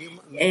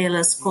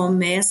 elas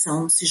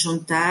começam a se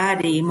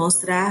juntar e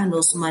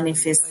mostrar-nos,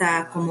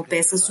 manifestar como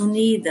peças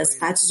unidas,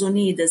 partes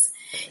unidas.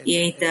 E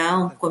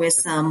então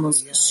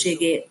começamos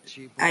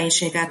a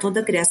enxergar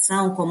toda a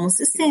criação como um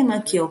sistema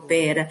que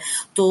opera.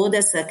 Toda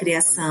essa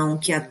criação,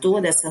 que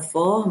atua dessa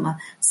forma,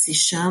 se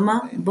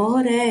chama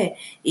Boré.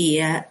 E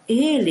é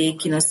ele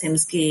que nós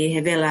temos que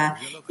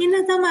revelar. E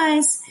nada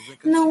mais.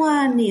 Não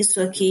há nisso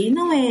aqui,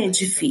 não é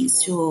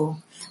difícil.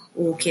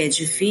 O que é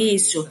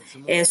difícil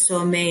é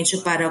somente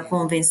para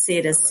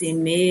convencer a si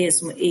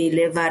mesmo e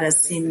levar a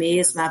si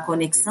mesmo à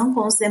conexão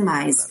com os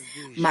demais.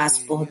 Mas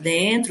por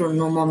dentro,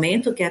 no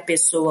momento que a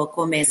pessoa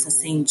começa a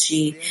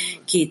sentir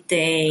que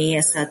tem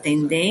essa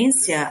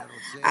tendência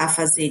a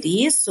fazer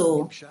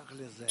isso,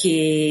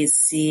 que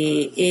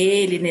se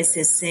ele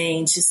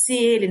necessita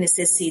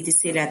e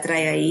se ele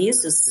atrai a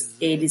isso,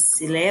 ele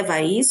se leva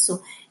a isso,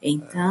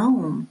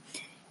 então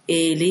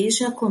ele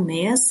já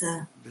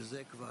começa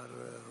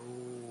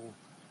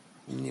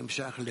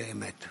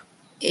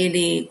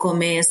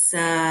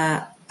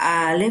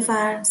a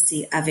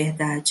levar-se à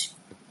verdade.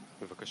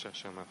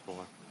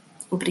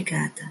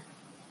 Obrigada.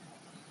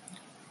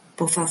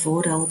 Por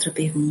favor, a outra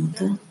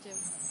pergunta.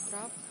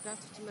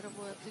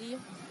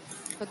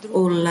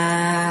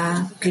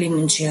 Olá, Clima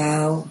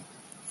Mundial.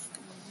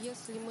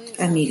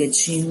 A amiga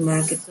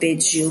Dilma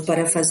pediu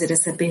para fazer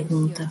essa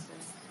pergunta.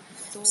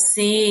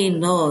 Se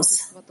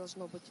nós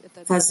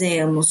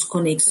fazemos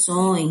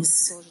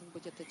conexões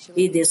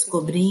e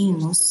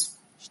descobrimos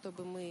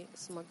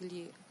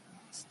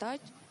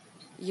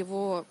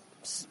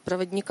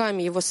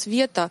проводниками его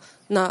света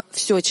на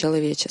все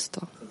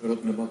человечество.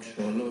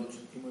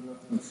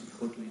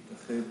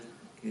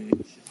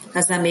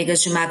 As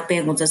amigas de Marco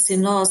perguntam se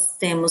nós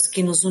temos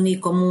que nos unir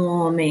como um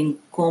homem,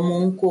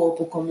 como um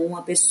corpo, como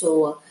uma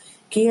pessoa.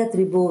 Que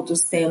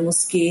atributos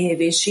temos que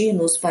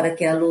revestir-nos para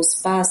que a luz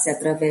passe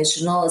através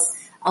de nós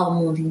ao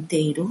mundo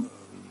inteiro?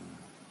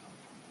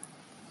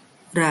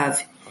 Rav,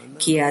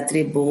 que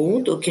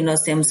atributo que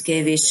nós temos que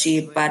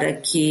revestir para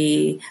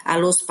que a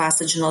luz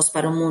passe de nós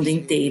para o mundo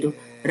inteiro?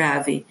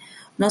 Rav,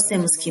 nós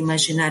temos que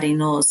imaginar em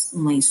nós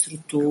uma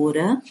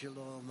estrutura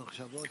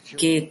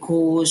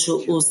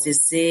cujo os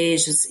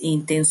desejos,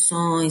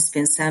 intenções,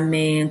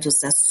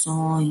 pensamentos,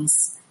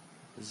 ações,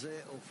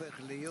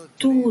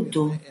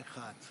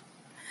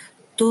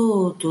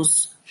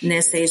 todos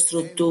nessa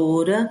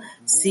estrutura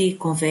se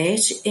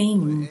converte em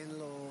um.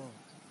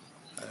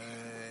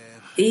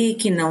 E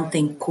que não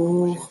tem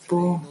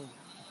corpo,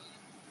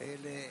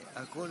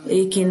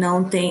 e que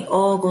não tem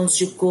órgãos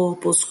de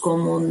corpos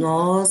como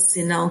nós,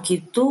 senão que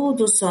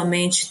tudo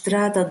somente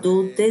trata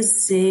do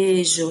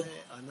desejo,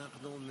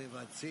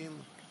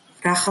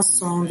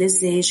 Rahasson,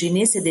 desejo, e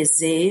nesse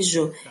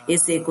desejo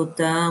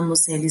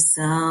executamos,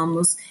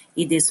 realizamos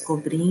e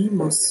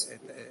descobrimos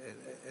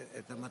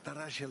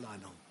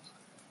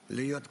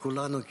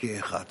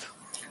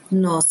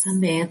nossa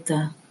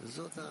meta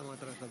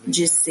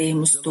de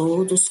sermos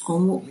todos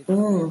como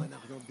um.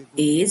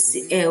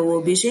 Esse é o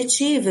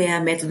objetivo, é a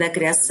meta da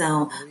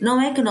criação.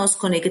 Não é que nós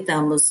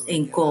conectamos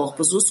em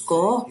corpos. Os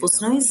corpos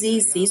não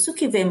existem. Isso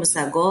que vemos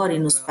agora e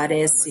nos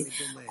parece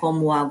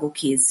como algo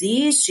que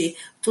existe,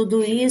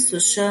 tudo isso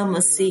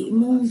chama-se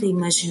mundo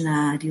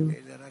imaginário.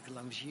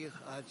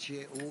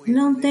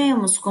 Não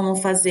temos como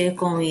fazer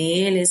com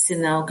ele,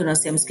 senão que nós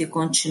temos que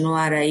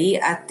continuar aí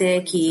até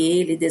que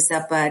ele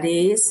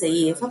desapareça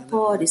e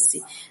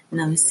evapore-se.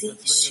 Não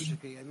existe.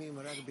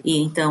 E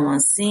então,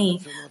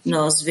 assim,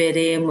 nós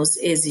veremos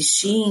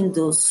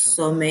existindo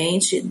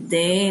somente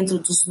dentro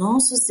dos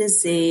nossos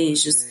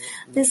desejos,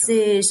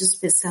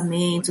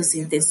 pensamentos,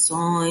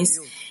 intenções,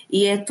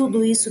 e é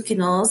tudo isso que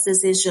nós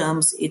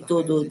desejamos, e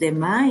tudo o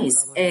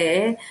demais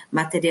é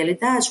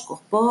materialidade,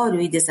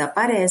 corpóreo, e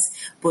desaparece.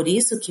 Por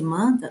isso que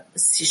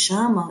se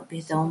chama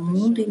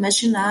mundo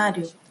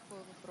imaginário.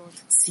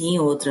 Sim,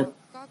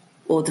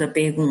 outra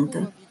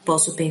pergunta.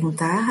 Posso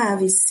perguntar,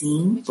 Ravi?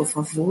 Sim, por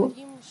favor.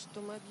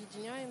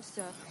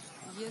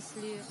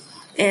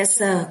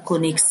 Essa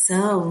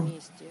conexão,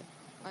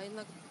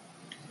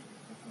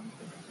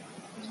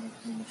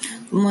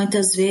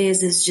 muitas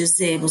vezes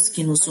dizemos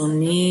que nos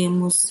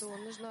unimos,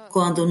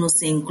 quando nos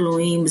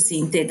incluímos e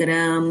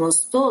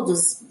integramos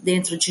todos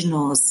dentro de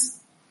nós.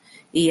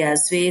 E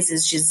às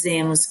vezes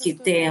dizemos que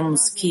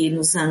temos que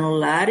nos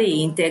anular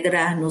e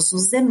integrar-nos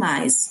nos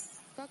demais.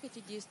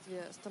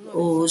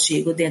 Ou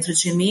digo dentro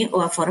de mim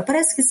ou afora.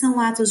 Parece que são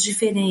atos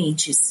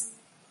diferentes.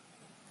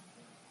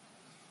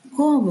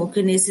 Como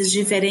que nesses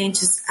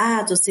diferentes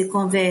atos se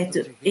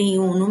convertem em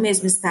um no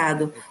mesmo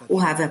estado? O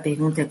Rav, a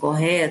pergunta é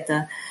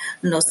correta.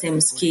 Nós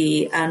temos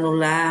que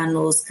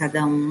anular-nos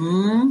cada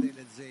um,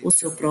 o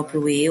seu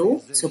próprio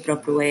eu, seu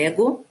próprio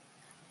ego,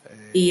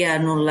 e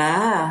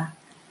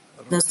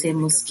nós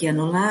temos que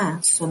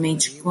anular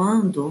somente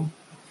quando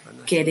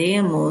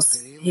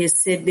queremos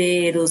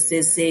receber os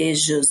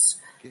desejos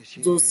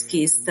dos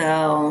que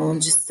estão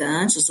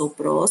distantes ou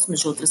próximos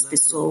de outras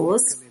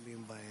pessoas,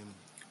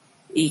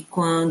 E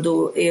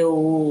quando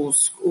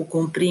o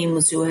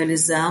cumprimos e o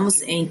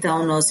realizamos,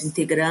 então nós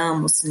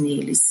integramos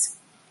neles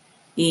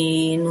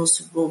e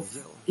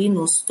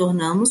nos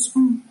tornamos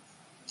um.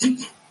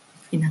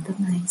 E nada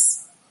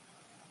mais.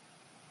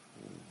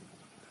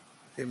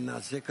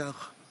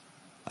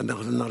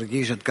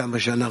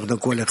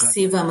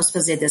 Se vamos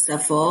fazer dessa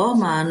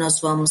forma, nós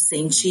vamos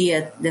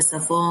sentir dessa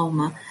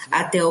forma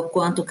até o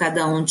quanto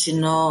cada um de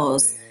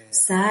nós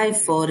sai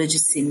fora de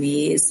si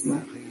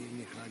mesmo,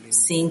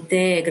 se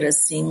integra,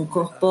 se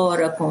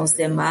incorpora com os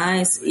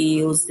demais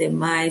e os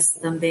demais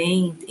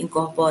também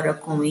incorpora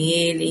com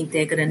ele,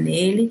 integra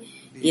nele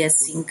e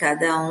assim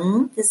cada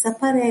um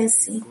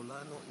desaparece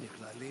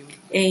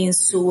em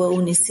sua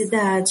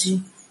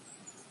unicidade.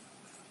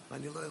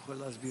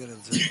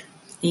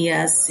 E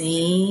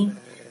assim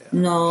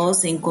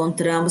nós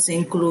encontramos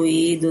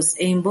incluídos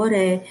em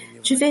Boré.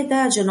 De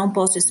verdade, eu não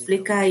posso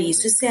explicar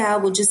isso. Isso é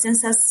algo de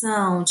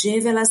sensação, de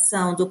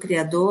revelação do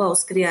Criador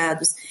aos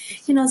criados.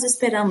 E nós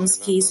esperamos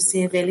que isso se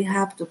revele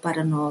rápido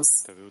para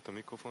nós.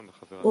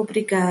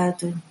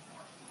 Obrigado.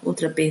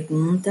 Outra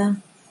pergunta.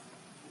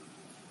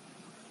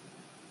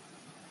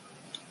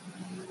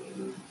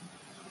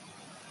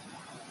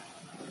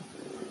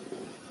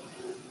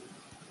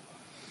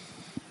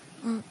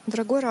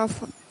 Дорогой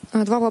Раф,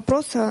 2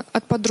 вопроса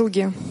от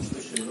подруги.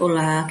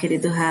 Olá,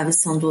 querido Rav,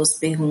 são 2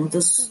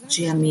 perguntas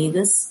de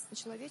amigas.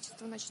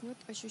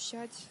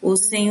 O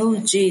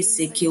Senhor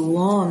disse que o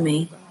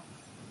homem,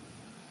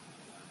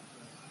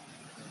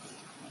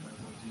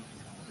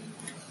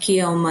 que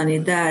a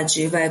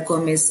humanidade vai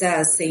começar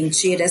a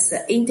sentir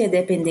essa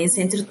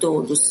interdependência entre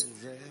todos.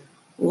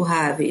 O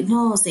Rav,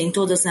 nós, em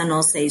toda a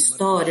nossa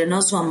história,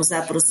 nós vamos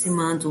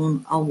aproximando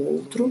um ao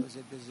outro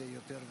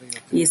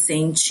e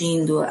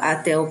sentindo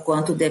até o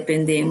quanto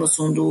dependemos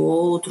um do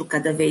outro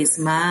cada vez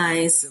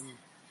mais,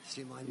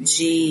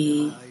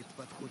 de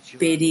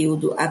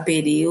período a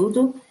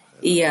período,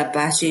 e a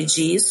partir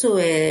disso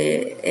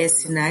é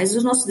sinais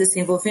do nosso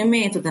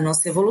desenvolvimento, da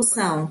nossa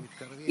evolução.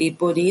 E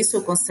por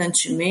isso,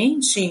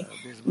 constantemente,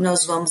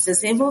 nós vamos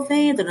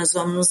desenvolvendo, nós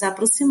vamos nos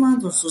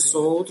aproximando uns dos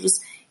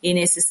outros, e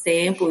nesses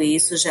tempos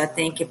isso já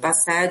tem que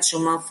passar de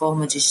uma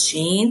forma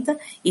distinta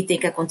e tem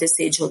que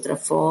acontecer de outra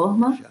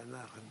forma.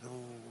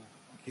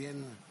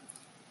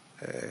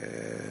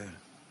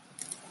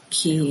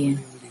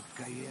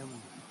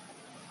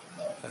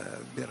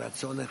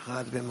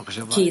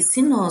 Que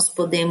se nós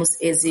podemos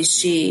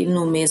existir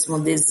no mesmo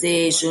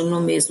desejo, no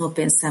mesmo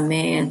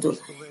pensamento,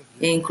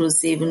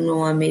 inclusive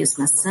numa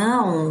mesma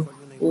ação,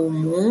 o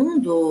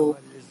mundo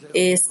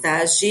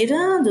está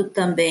girando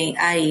também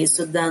a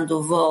isso,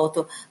 dando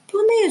volta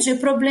por meio de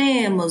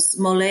problemas,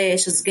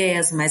 moléstias,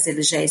 guerras, mas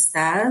ele já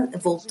está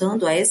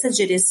voltando a essa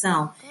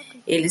direção.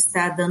 Ele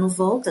está dando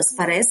voltas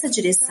para essa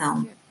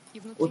direção.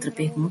 Outra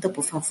pergunta,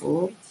 por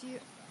favor.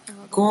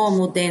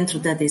 Como dentro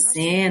da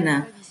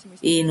decena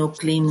e no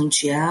clima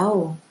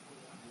mundial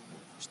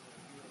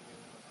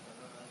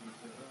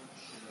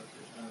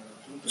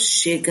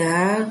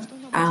chegar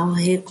ao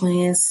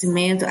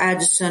reconhecimento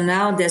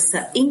adicional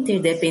dessa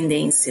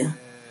interdependência?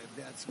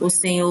 O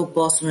Senhor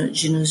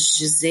pode nos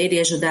dizer e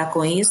ajudar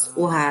com isso?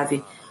 O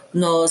Rav,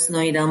 nós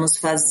não iremos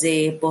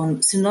fazer,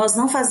 se nós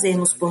não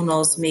fazermos por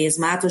nós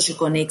mesmos atos de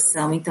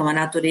conexão, então a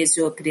natureza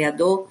e o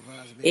Criador,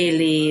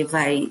 ele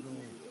vai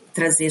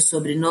trazer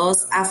sobre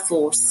nós a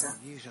força.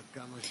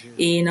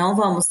 E não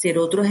vamos ter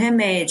outro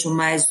remédio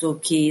mais do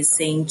que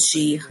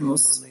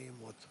sentir-nos.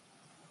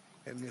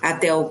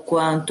 Até o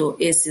quanto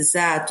esses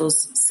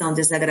atos são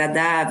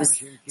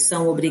desagradáveis,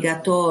 são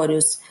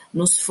obrigatórios,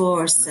 nos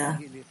força.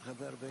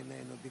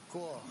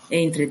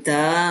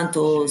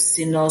 Entretanto,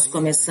 se nós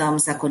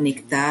começamos a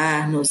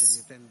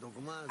conectar-nos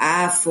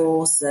à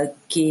força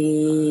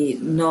que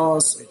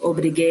nós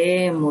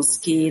obriguemos,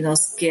 que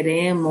nós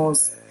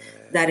queremos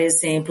dar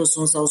exemplos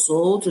uns aos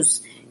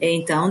outros,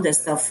 então,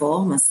 desta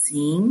forma,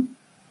 sim,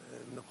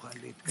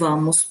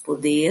 vamos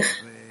poder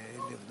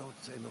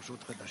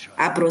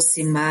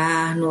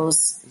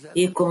aproximar-nos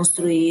e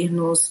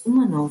construir-nos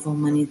uma nova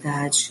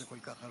humanidade.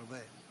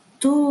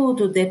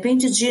 Tudo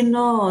depende de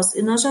nós,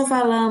 e nós já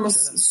falamos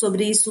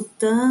sobre isso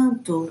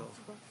tanto.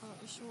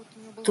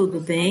 Tudo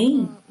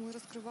bem?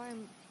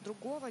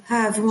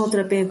 Rav, uma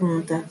outra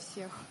pergunta.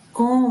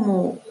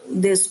 Como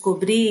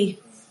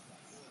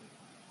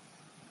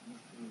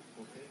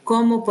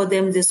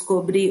podemos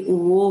descobrir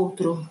o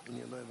outro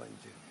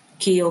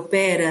que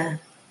opera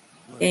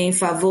em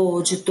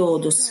favor de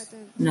todos?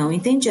 Não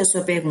entendi a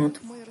sua pergunta.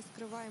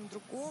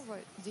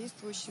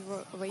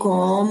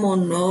 Como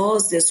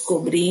nós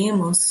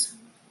descobrimos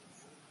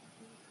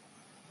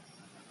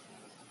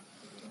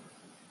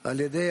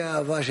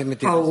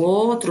ao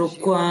outro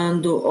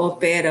quando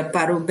opera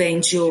para o bem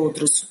de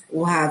outros?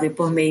 O Rav,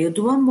 por meio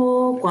do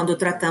amor, quando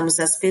tratamos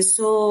as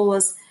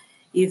pessoas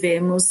e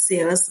vemos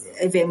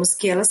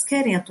que elas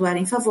querem atuar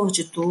em favor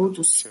de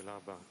todos.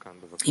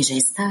 E já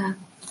está.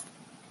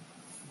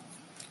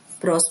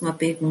 Próxima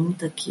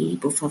pergunta aqui,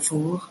 por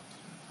favor.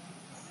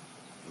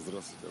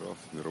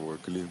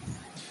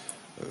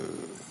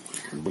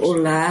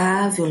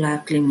 Olá,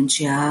 Clima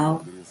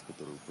Mundial.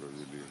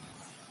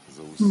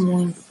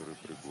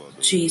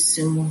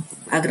 muitíssimo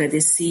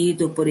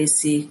agradecido por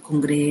esse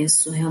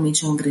congresso,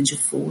 realmente é uma grande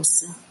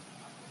força.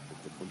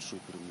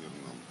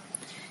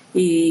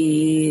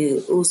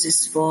 E os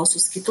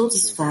esforços que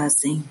todos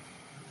fazem.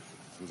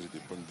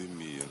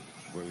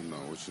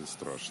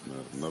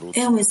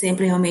 É um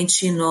exemplo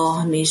realmente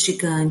enorme,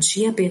 gigante.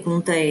 E a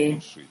pergunta é: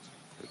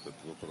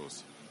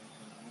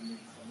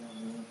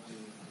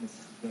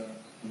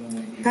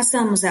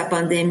 passamos a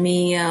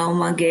pandemia,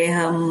 uma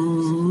guerra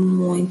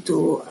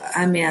muito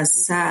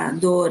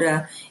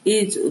ameaçadora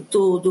e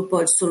tudo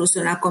pode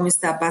solucionar como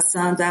está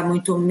passando, há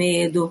muito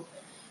medo,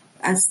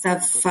 está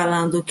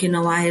falando que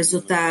não há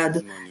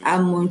resultado, há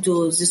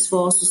muitos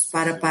esforços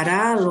para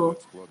pará-lo.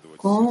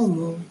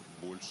 Como?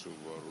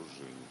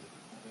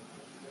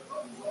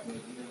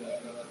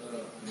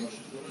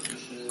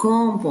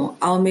 Como,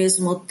 ao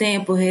mesmo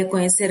tempo,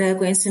 reconhecer o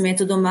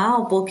reconhecimento do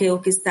mal, porque o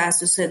que está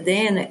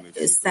sucedendo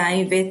está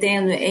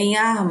invertendo em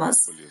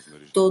armas.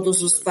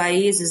 Todos os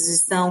países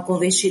estão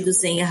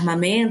convertidos em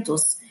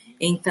armamentos.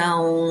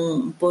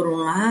 Então, por um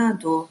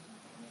lado,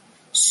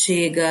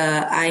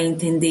 chega a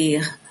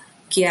entender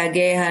que a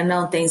guerra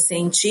não tem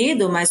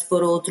sentido, mas,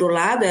 por outro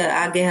lado,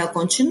 a guerra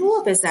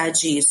continua apesar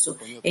disso.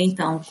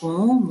 Então,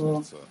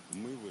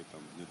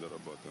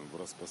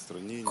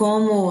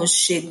 como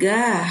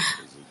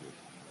chegar...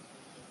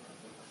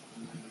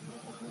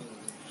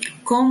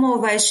 Como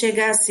vai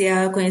chegar se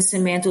há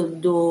conhecimento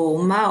do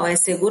mal? É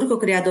seguro que o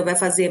Criador vai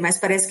fazer, mas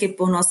parece que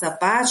por nossa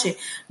parte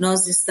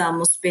nós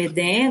estamos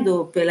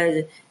perdendo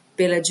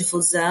pela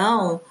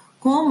difusão.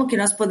 Como que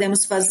nós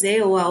podemos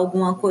fazer ou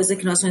alguma coisa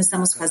que nós não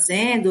estamos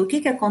fazendo? O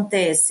que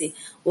acontece,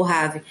 o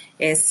Rav?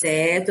 É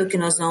certo que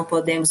nós não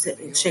podemos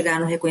chegar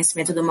no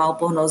reconhecimento do mal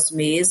por nós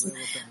mesmos,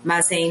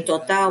 mas em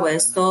total a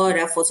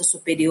história, a força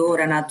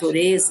superior, a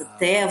natureza,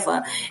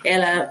 Teva,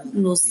 ela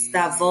nos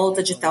dá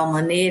volta de tal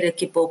maneira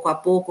que pouco a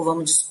pouco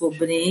vamos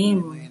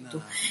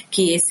descobrindo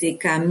que esse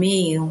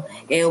caminho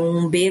é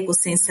um beco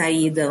sem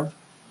saída.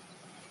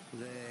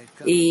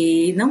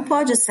 E não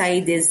pode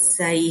sair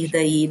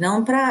daí,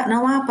 não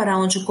há para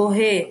onde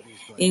correr,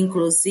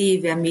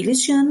 inclusive há milhares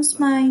de anos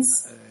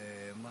mais.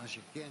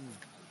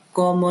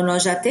 Como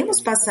nós já temos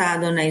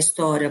passado na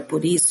história,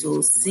 por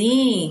isso,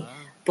 sim,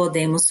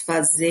 podemos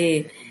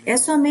fazer, é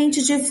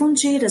somente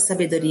difundir a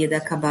sabedoria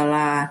da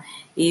Kabbalah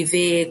e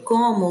ver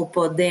como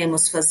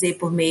podemos fazer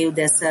por meio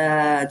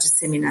dessa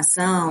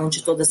disseminação,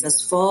 de todas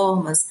as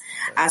formas,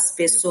 as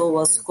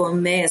pessoas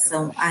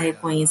começam a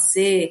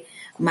reconhecer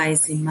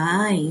mais e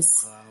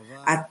mais,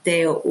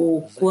 até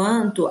o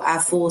quanto a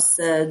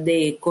força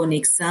de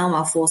conexão,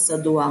 a força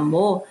do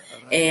amor,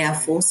 é a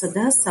força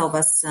da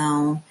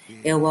salvação,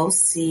 é o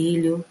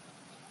auxílio.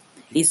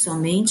 E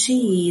somente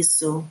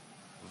isso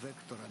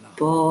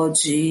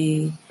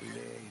pode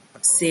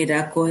ser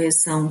a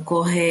correção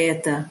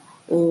correta,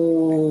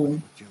 o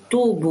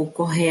tubo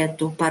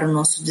correto para o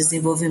nosso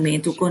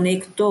desenvolvimento, o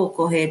conector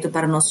correto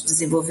para o nosso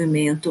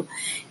desenvolvimento.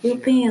 Eu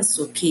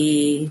penso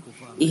que,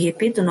 e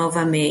repito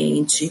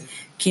novamente,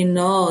 que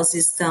nós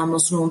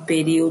estamos num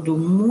período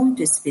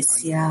muito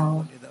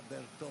especial.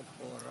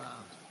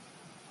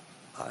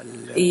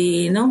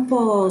 E não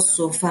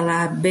posso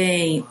falar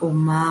bem ou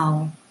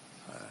mal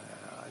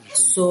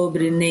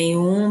sobre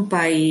nenhum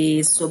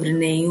país, sobre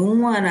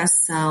nenhuma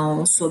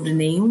nação, sobre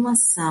nenhuma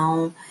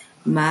ação,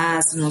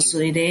 mas nós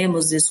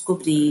iremos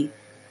descobrir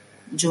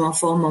de uma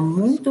forma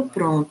muito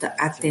pronta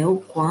até o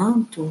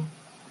quanto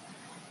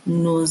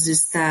nos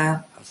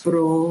está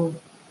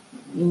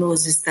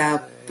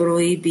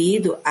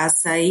proibido a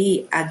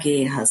sair a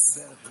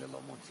guerras.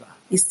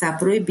 Está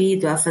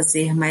proibido a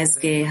fazer mais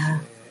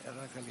guerra.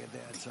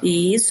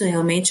 E isso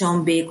realmente é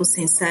um beco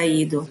sem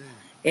saída.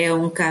 É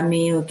um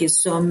caminho que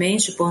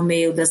somente por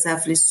meio das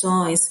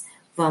aflições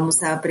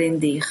vamos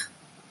aprender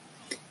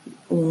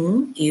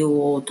um e o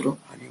outro.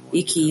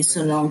 E que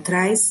isso não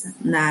traz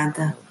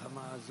nada.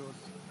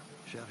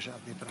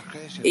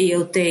 E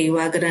eu tenho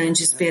a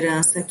grande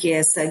esperança que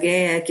essa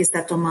guerra que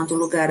está tomando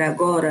lugar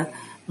agora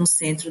no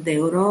centro da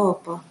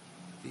Europa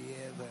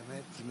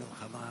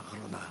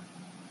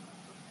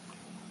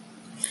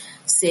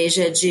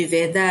seja de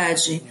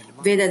verdade,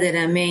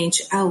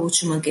 verdadeiramente a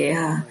última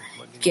guerra,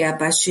 que a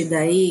partir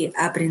daí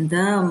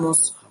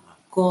aprendamos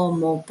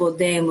como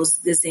podemos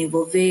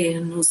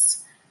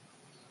desenvolver-nos,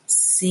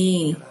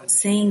 sim,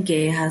 sem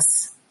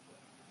guerras.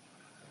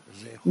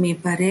 Me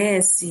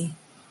parece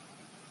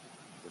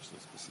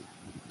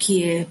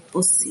que é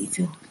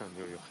possível.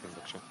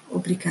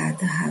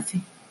 Obrigada,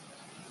 Ravi.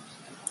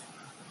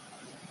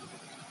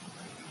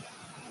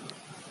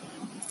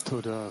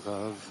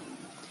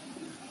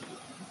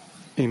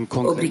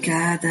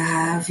 Obrigada,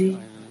 Ravi.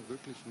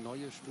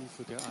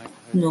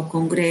 No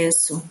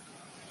Congresso,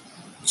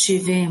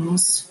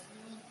 chegamos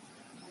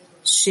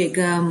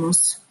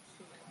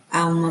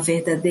a um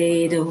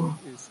verdadeiro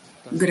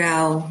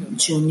grau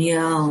de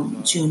união,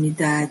 de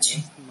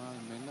unidade.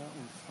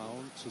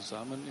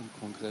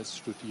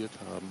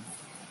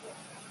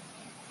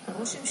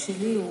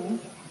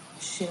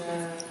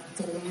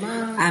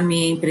 A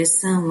minha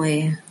impressão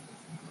é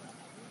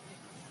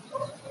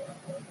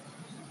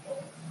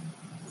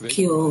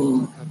que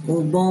o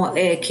bom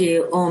é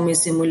que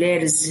homens e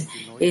mulheres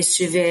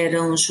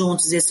estiveram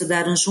juntos,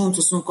 estudaram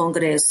juntos no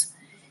Congresso.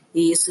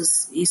 E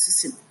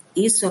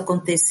isso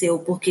aconteceu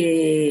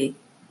porque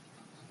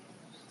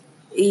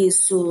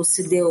isso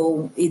se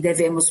deu e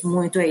devemos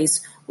muito a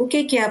isso. O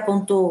que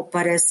apontou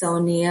para essa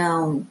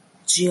união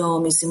de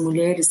homens e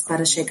mulheres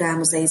para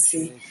chegarmos a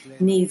esse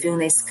nível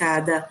na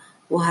escada,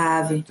 o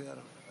Ravi?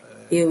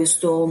 Eu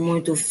estou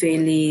muito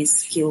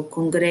feliz que o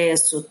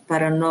Congresso,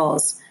 para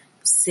nós,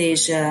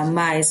 seja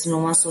mais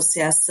numa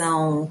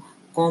associação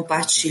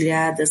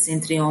compartilhada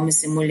entre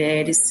homens e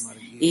mulheres,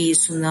 e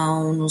isso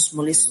não nos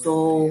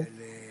molestou.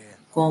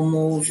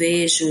 Como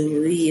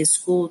vejo e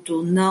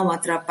escuto, não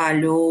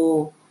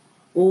atrapalhou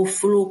o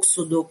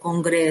fluxo do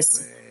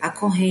Congresso, a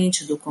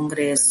corrente do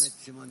Congresso.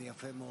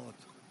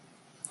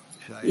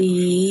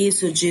 E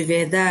isso, de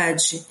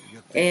verdade,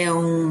 é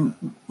um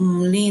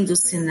lindo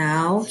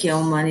sinal que a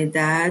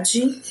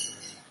humanidade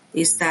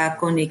está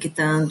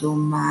conectando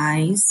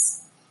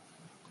mais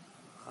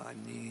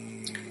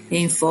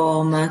em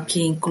forma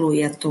que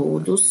inclui a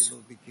todos.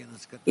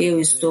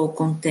 Eu estou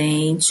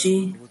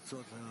contente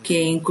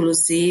que,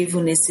 inclusive,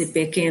 nesse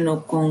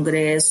pequeno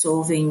congresso,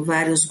 houve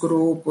vários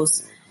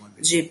grupos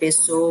de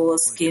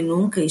pessoas que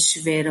nunca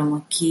estiveram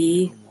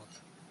aqui,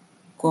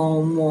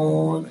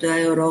 como da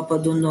Europa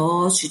do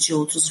Norte, de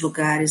outros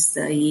lugares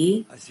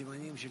daí.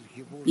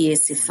 E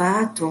esse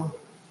fato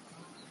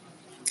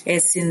é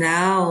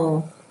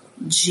sinal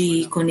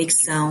de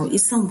conexão e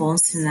são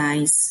bons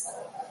sinais.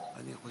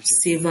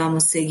 Se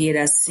vamos seguir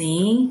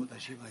assim,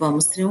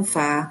 vamos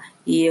triunfar.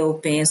 E eu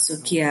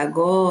penso que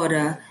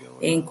agora,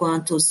 em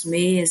quantos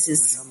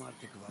meses,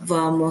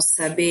 vamos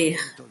saber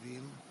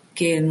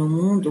que no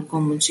mundo,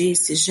 como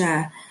disse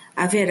já,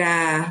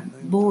 haverá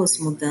boas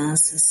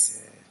mudanças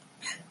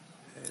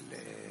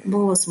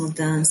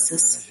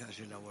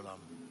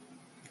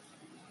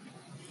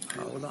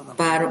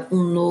para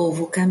um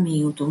novo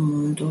caminho do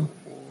mundo.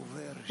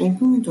 O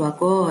mundo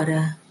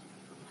agora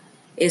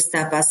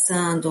está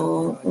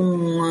passando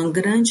uma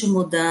grande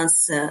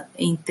mudança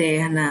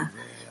interna,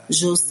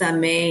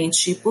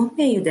 justamente por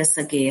meio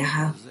dessa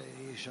guerra.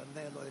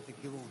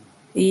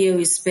 E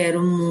eu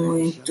espero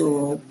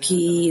muito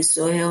que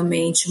isso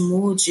realmente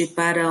mude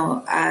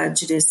para a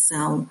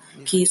direção,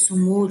 que isso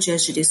mude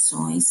as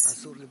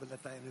direções.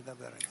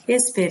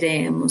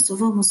 Esperemos,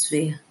 vamos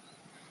ver.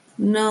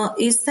 Não,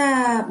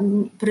 está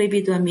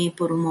proibido a mim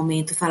por um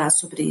momento falar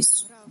sobre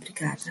isso.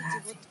 Obrigada,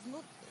 Ravi.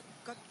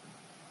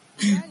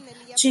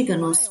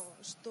 Diga-nos.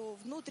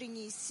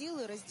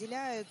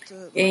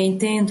 Eu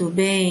entendo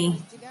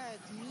bem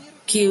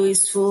que o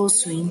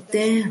esforço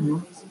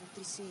interno,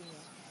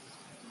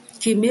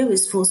 que meu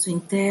esforço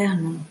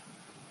interno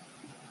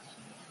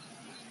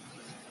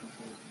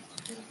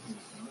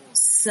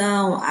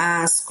são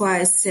as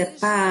quais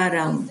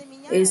separam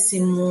esse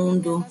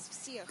mundo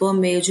por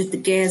meio de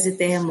guerras e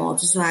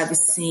terremotos. Ravi,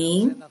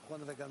 sim.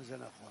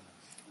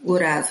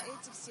 Ravi.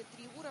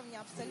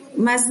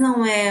 Mas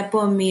não é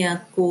por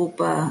minha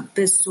culpa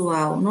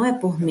pessoal, não é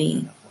por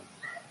mim.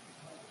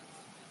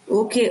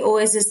 Ou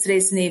esses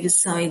três níveis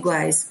são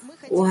iguais?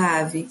 O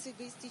Ravi,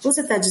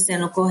 você está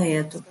dizendo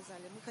correto.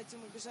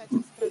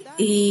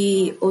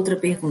 E outra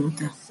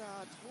pergunta.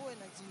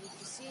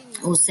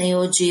 O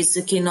Senhor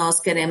disse que nós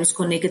queremos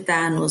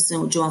conectar-nos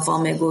de uma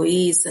forma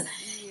egoísta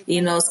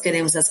e nós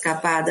queremos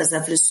escapar das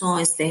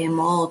aflições,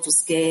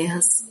 terremotos,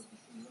 guerras.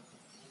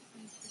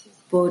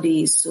 Por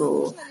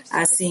isso,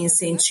 assim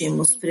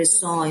sentimos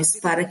pressões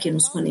para que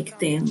nos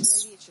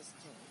conectemos.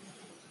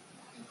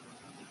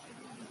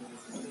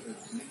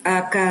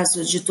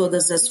 Acaso, de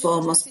todas as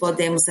formas,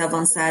 podemos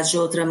avançar de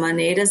outra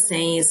maneira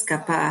sem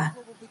escapar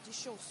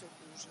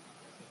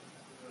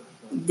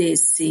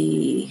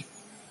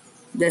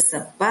dessa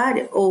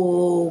pare,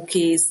 ou o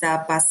que está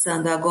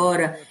passando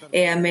agora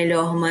é a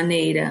melhor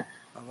maneira,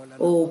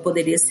 ou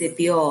poderia ser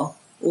pior?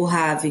 O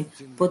Ravi,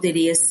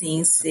 poderia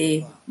sim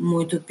ser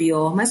muito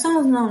pior, mas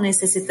nós não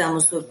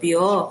necessitamos do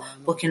pior,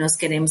 porque nós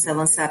queremos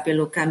avançar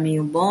pelo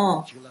caminho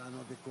bom,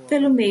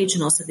 pelo meio de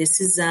nossa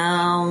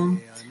decisão,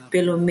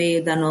 pelo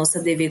meio da nossa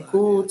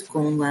Devekut,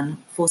 com a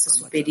força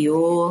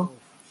superior,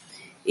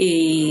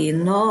 e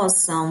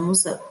nós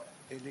somos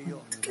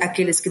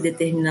aqueles que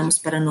determinamos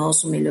para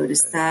nós o melhor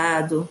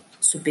estado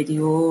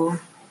superior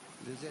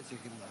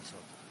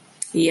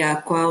e a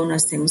qual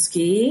nós temos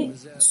que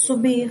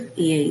subir,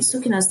 e é isso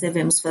que nós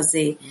devemos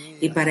fazer,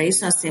 e para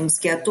isso nós temos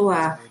que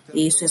atuar,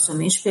 e isso é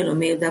somente pelo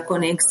meio da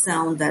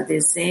conexão da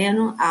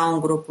dezena a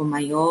um grupo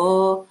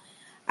maior,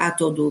 a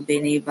todo o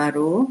Bnei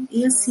Barô,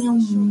 e assim é o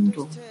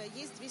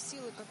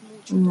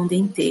mundo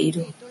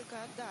inteiro.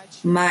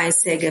 Mas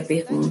segue a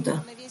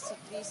pergunta.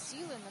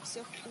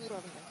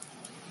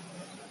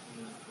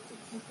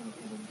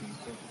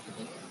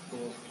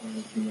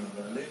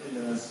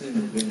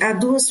 Há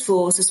duas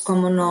forças,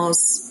 como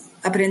nós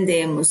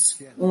aprendemos,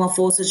 uma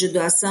força de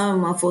doação e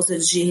uma força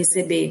de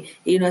receber,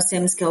 e nós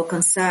temos que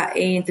alcançar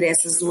entre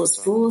essas duas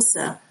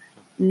forças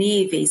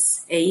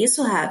níveis. É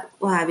isso, Ravi?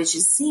 O Ravi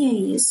diz, sim,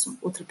 é isso.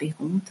 Outra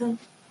pergunta.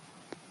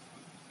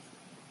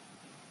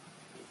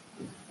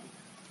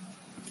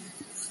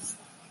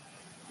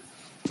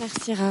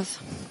 Merci, Rav.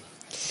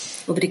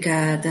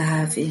 Obrigada,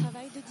 Ravi.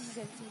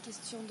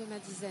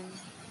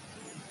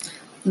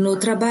 No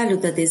trabalho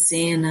da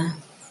dezena,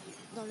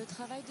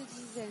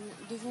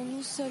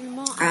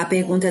 a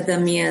pergunta da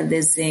minha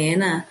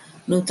dezena,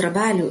 no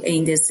trabalho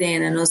em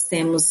dezena, nós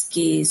temos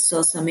que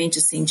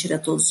somente sentir a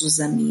todos os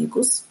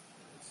amigos.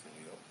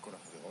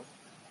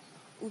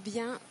 Ou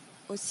bien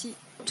aussi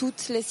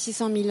toutes les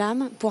 600 000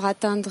 âmes pour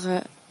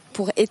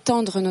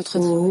étendre notre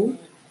travail.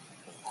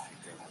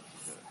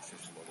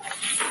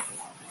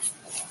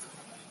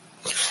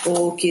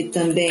 Ou que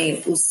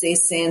também os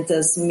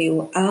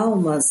 600.000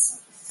 almas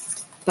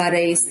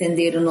para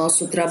estender o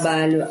nosso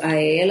trabalho a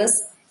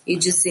elas e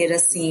dizer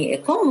assim,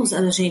 como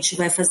a gente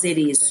vai fazer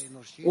isso?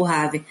 O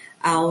Rav,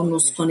 ao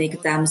nos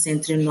conectarmos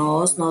entre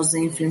nós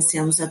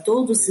influenciamos a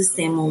todo o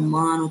sistema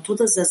humano,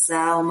 todas as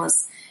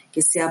almas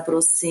que se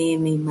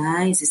aproximem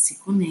mais e se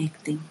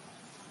conectem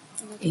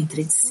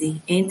entre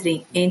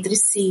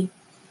si.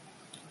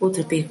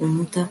 Outra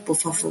pergunta, por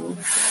favor.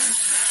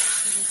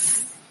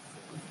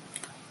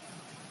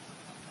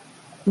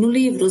 No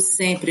livro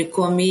Sempre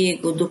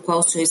Comigo, do qual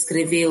o senhor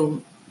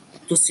escreveu,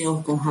 do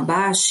senhor com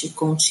Rabash,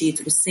 com o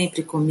título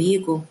Sempre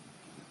Comigo,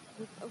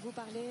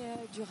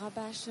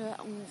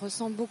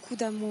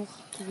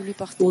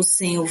 o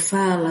senhor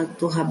fala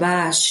do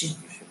Rabash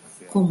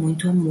com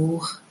muito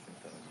amor.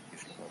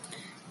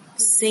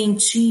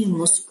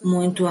 Sentimos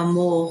muito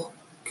amor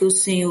que o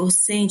senhor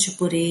sente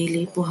por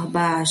ele, por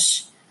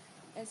Rabash,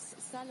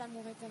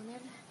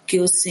 que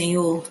o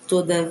senhor,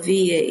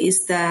 todavia,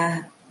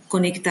 está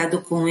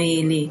conectado com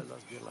ele.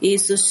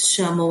 Isso se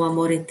chama o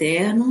amor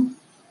eterno.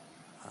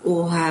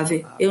 O Rav,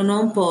 eu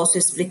não posso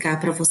explicar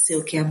para você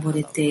o que é amor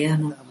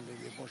eterno.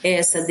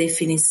 Essa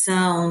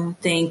definição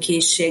tem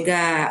que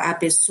chegar à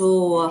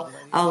pessoa,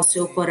 ao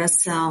seu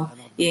coração,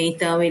 e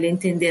então ele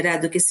entenderá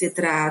do que se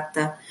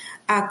trata.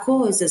 Há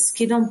coisas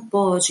que não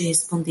pode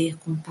responder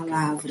com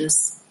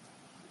palavras.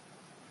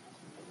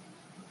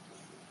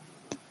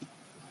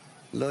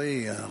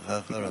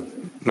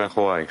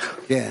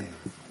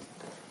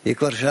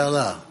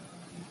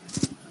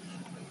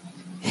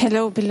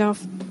 Hello,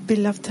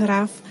 beloved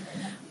Rav.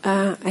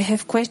 I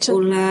have questions.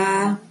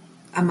 Olá,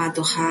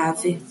 amado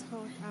Rav.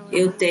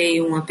 Eu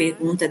tenho uma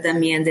pergunta da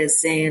minha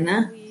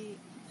dezena.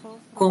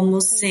 Como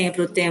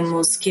sempre,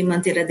 temos que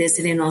manter a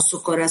dezena em nosso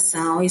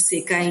coração e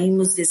se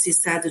caímos desse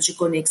estado de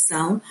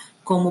conexão,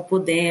 como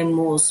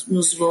podemos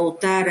nos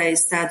voltar a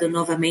estado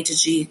novamente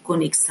de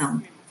conexão?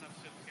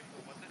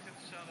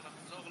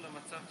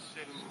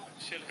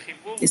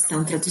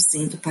 Estão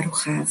traduzindo para o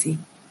Rav.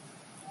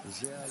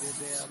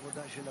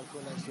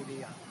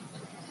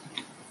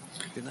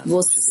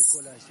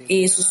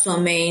 Isso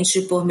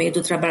somente por meio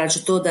do trabalho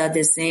de toda a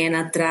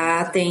dezena.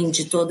 Tratem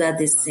de toda a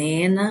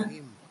dezena.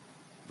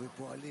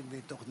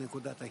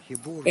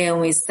 É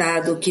um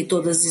estado que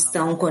todas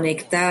estão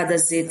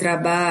conectadas e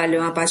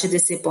trabalham a partir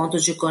desse ponto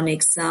de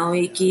conexão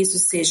e que isso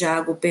seja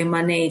algo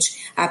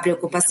permanente, a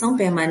preocupação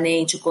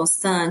permanente,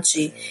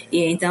 constante, e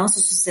então isso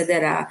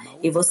sucederá.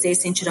 E vocês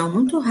sentirão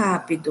muito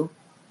rápido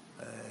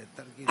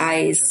a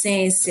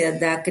essência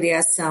da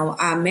criação,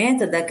 a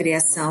meta da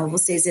criação,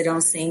 vocês irão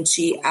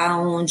sentir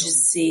aonde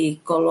se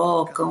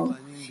colocam,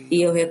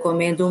 e eu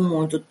recomendo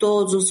muito,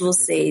 todos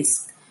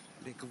vocês,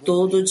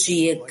 todo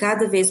dia,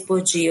 cada vez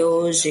por dia,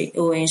 hoje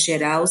ou em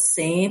geral,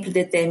 sempre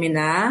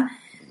determinar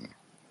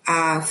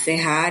a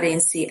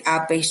aferrarem-se a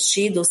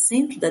partir do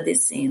centro da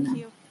dezena,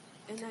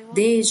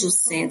 desde o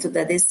centro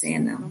da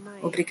dezena.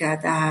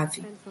 Obrigada, Rav.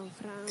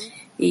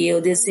 E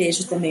eu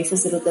desejo também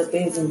fazer outra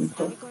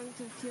pergunta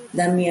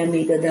da minha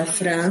amiga da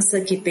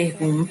França, que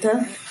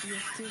pergunta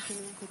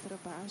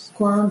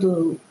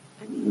quando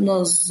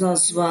nós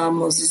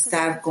vamos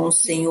estar com o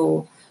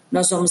Senhor,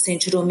 nós vamos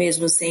sentir o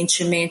mesmo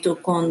sentimento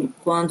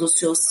quando o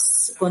Senhor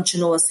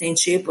continua a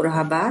sentir por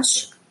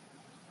Rabash?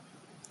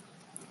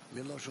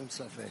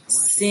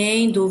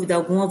 Sem dúvida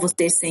alguma,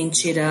 vocês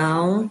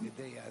sentirão.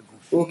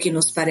 O que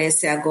nos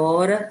parece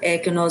agora é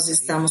que nós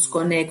estamos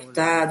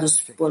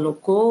conectados pelo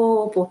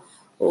corpo,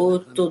 ou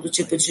todo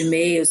tipo de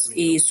meios,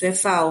 e isso é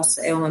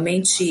falso, é uma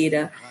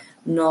mentira.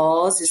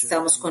 Nós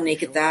estamos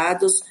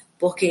conectados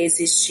porque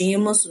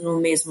existimos no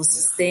mesmo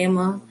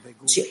sistema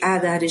de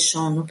Adar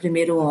Rishon, no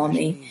primeiro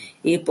homem,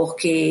 e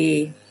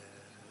porque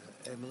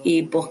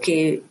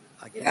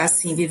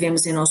assim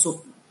vivemos em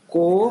nosso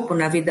corpo,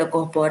 na vida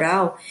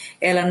corporal,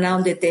 ela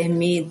não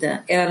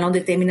determina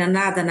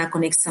nada na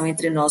conexão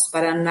entre nós,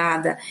 para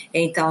nada.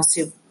 Então,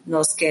 se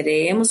nós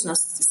queremos,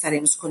 nós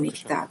estaremos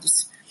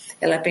conectados.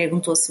 Ela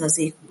perguntou se nós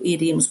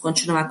iríamos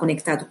continuar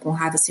conectado com o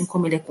Rav, assim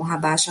como ele é com o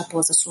Rabash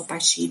após a sua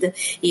partida.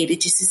 E ele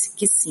disse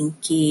que sim,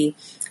 que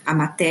a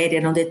matéria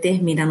não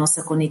determina a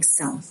nossa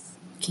conexão,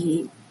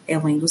 que é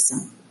uma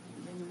ilusão.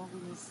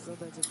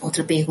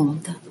 Outra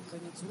pergunta.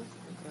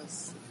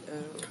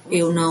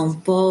 Eu não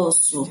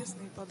posso...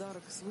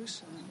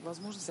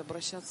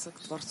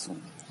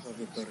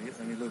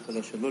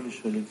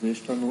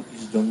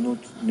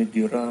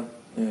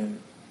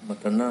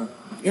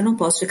 Eu não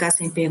posso ficar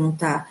sem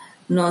perguntar.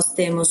 Nós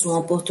temos uma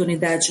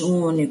oportunidade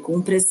única,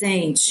 um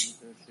presente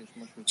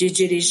de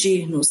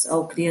dirigir-nos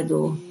ao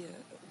Criador.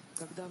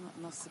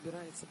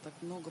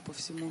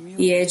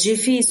 E é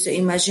difícil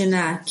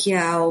imaginar que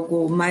há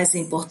algo mais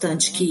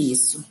importante que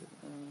isso.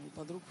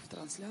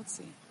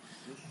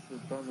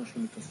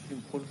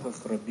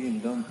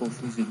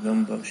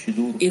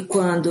 E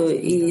quando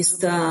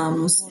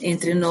estamos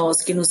entre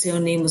nós, que nos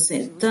reunimos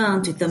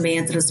tanto e também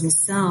a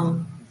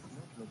transmissão,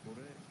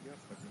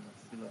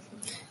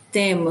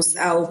 temos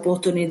a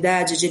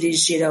oportunidade de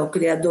dirigir ao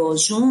Criador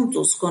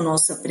juntos com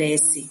nossa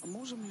prece.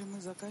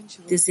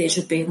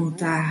 Desejo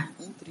perguntar,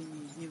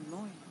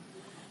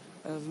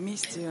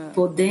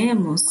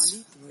 podemos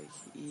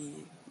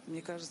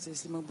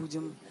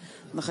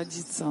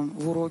находиться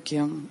в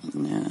уроке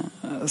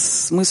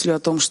с мыслью о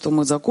том, что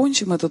мы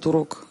закончим этот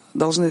урок,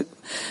 должны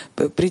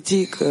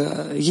прийти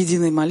к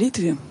единой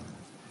молитве.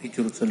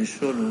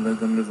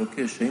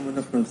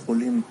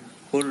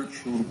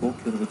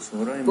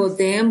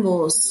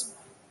 Podemos,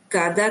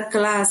 cada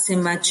classe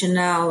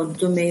matinal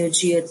do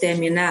meio-dia,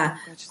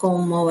 terminar com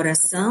uma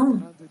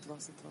oração?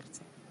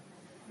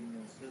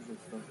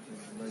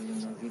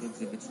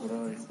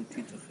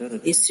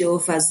 E se o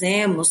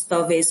fazemos,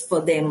 talvez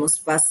podemos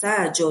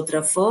passar de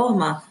outra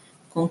forma,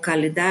 com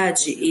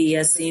qualidade, e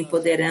assim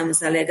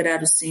poderemos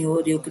alegrar o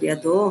Senhor e o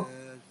Criador.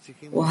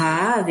 O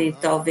Rav,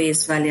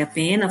 talvez valha a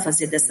pena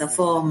fazer dessa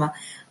forma,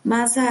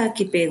 mas há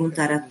que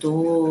perguntar a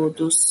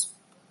todos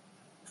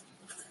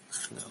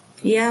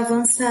e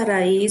avançar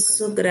a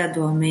isso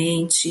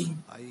gradualmente.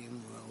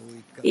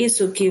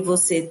 Isso que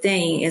você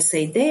tem, essa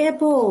ideia é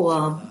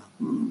boa,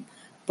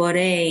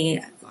 porém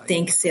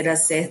tem que ser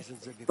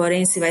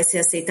porém se vai ser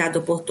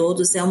aceitado por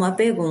todos é uma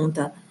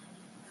pergunta.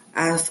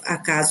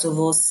 Acaso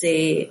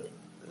você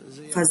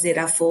fazer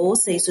a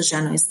força, isso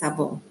já não está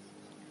bom.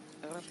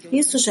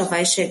 Isso já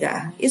vai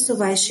chegar, isso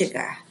vai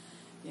chegar.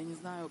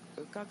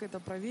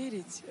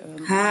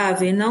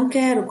 Rav, não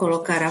quero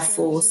colocar a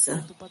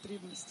força.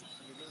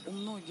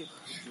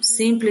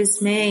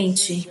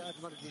 Simplesmente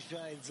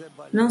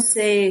não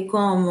sei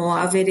como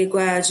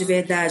averiguar de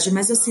verdade,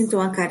 mas eu sinto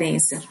uma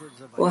carência.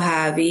 O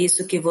Rav,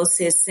 isso que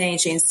você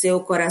sente em seu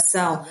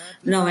coração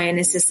não é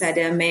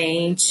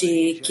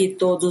necessariamente que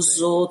todos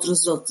os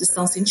outros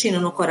estão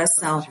sentindo no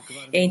coração.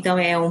 Então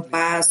é um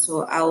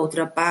passo a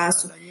outro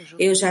passo.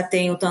 Eu já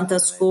tenho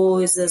tantas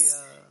coisas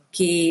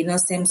que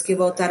nós temos que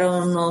voltar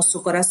ao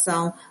nosso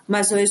coração,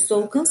 mas eu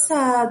estou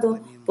cansado,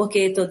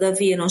 porque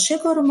todavia não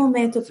chegou o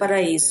momento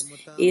para isso.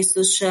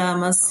 Isso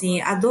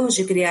chama-se a dor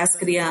de criar as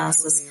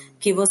crianças,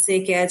 que você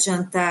quer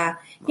adiantar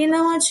e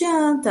não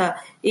adianta,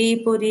 e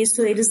por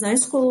isso eles não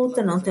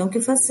escutam, não tem o que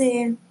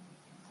fazer.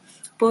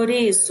 Por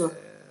isso,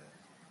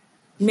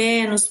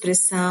 menos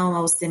pressão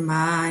aos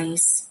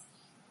demais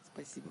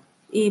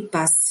e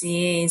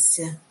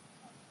paciência,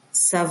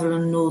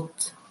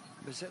 savlanut.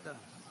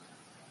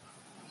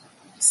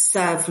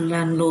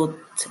 Savlanut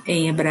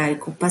em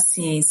hebraico,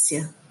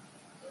 paciência.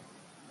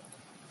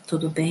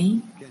 Tudo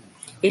bem?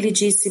 Ele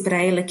disse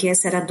para ela que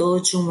essa era a dor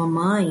de uma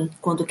mãe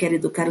quando quer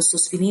educar os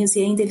seus filhinhos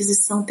e ainda eles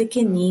estão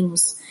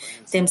pequeninos.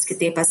 Temos que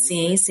ter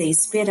paciência e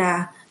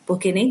esperar,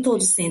 porque nem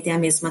todos sentem a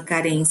mesma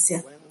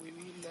carência.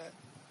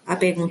 A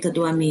pergunta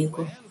do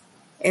amigo.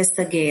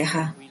 Esta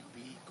guerra,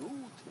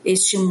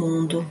 este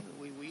mundo,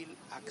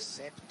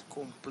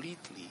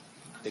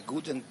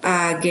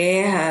 a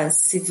guerra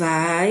se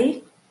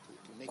vai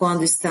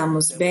quando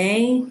estamos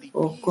bem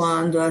ou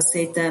quando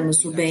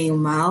aceitamos o bem e o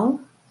mal?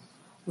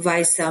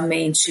 Vai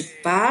somente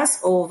paz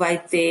ou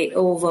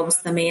vamos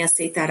também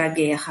aceitar a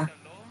guerra?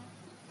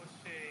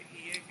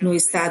 No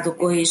estado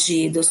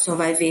corrigido só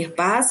vai haver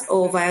paz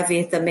ou vai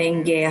haver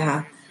também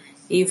guerra?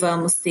 E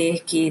vamos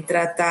ter que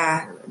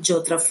tratar de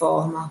outra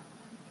forma.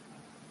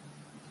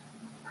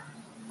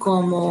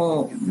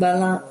 Como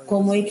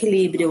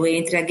equilíbrio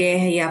entre a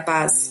guerra e a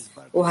paz.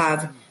 O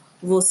Rav,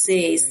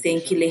 vocês têm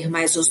que ler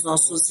mais os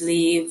nossos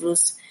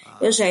livros.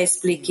 Eu já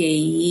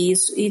expliquei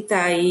isso e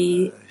está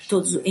aí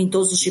em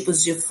todos os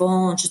tipos de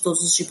fontes,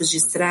 todos os tipos de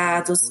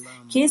estratos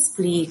que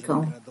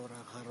explicam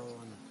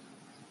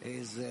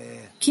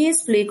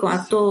a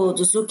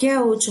todos o que é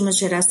a última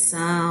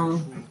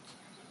geração,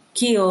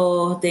 que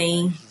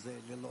ordem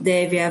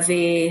deve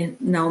haver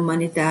na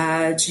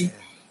humanidade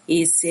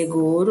e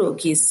seguro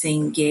que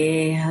sem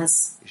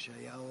guerras.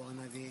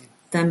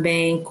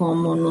 Também,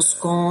 como nos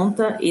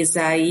conta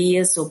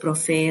Isaías, o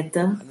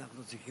profeta,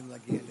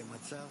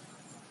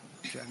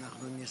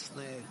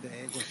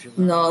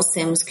 nós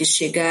temos que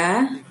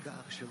chegar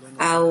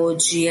a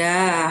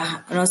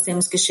odiar, nós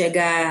temos que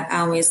chegar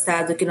a um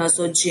estado que nós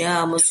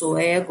odiamos o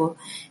ego,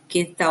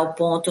 que tal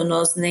ponto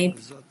nós nem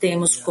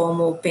temos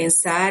como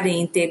pensar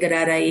em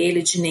integrar a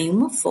ele de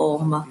nenhuma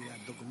forma.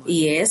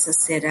 E essa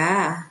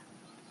será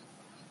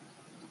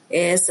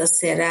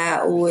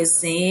o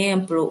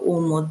exemplo,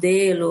 o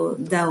modelo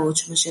da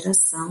última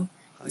geração.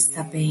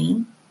 Está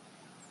bem?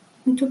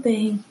 Muito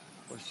bem.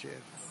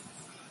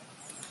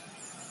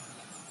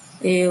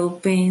 Eu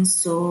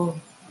penso...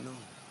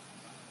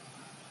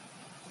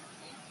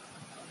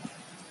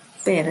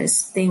 Espera,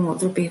 tem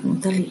outra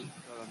pergunta ali.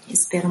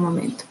 Espera um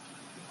momento.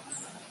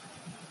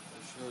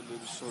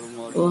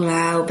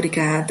 Olá,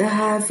 obrigada,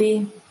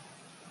 Ravi.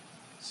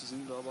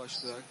 Sizin daha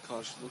başta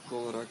karşılıklı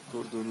olarak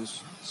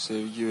kurduğunuz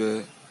sevgi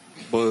ve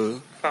bağı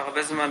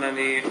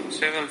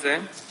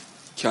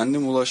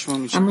kendim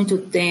ulaşmam için Há muito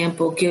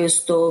tempo que eu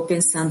estou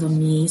pensando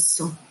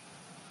nisso.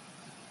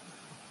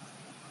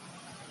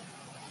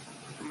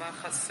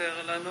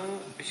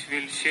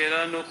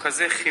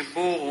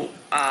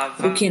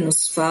 O que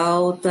nos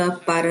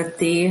falta para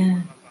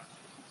ter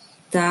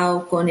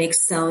tal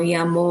conexão e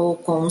amor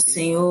com o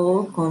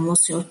Senhor, como o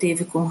Senhor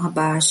teve com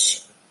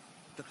Rabash,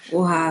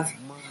 o Rav.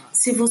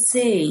 Se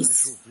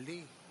vocês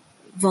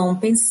vão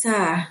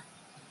pensar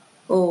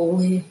ou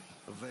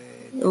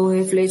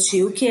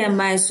refletir o que é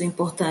mais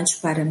importante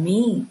para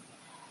mim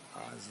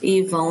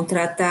e vão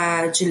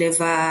tratar de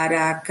levar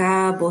a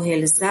cabo,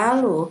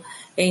 realizá-lo,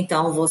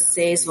 então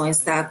vocês vão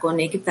estar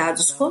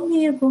conectados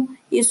comigo.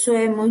 Isso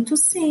é muito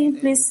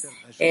simples.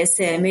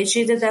 Essa é a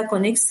medida da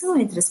conexão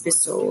entre as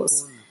pessoas.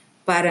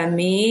 Para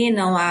mim,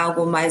 não há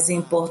algo mais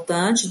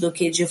importante do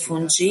que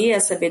difundir a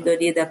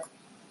sabedoria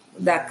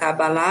da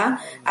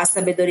Kabbalah, a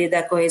sabedoria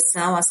da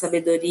correção, a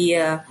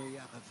sabedoria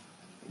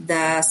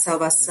da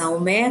salvação,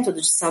 o método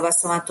de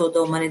salvação a toda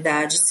a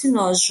humanidade. Se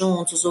nós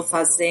juntos o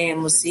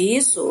fazemos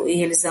isso e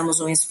realizamos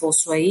um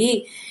esforço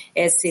aí,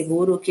 é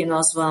seguro que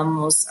nós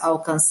vamos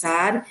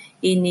alcançar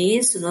e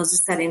nisso nós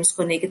estaremos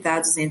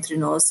conectados entre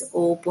nós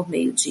ou por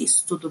meio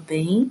disso. Tudo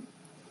bem?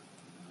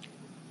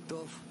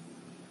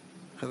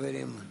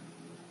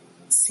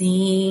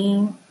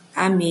 Sim,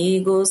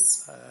 amigos.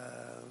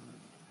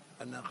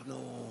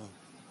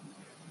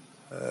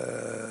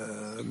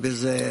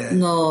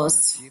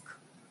 Nós,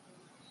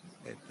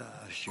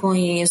 com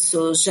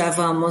isso, já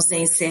vamos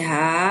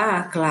encerrar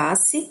a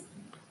classe.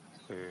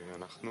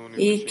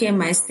 E o que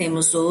mais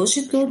temos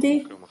hoje,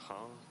 Tude?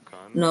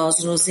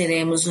 Nós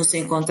iremos nos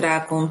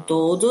encontrar com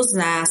todos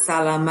na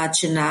sala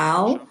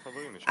matinal,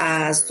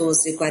 às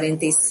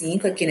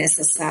 12h45, aqui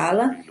nessa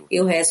sala. E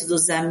o resto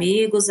dos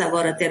amigos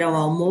agora terão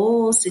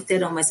almoço e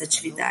terão mais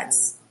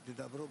atividades.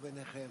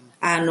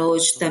 À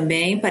noite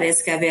também,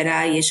 parece que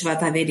haverá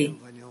Yeshivat Haveri.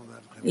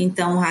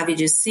 Então, o Ravi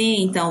diz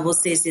sim, então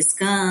vocês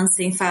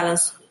descansem, fala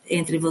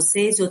entre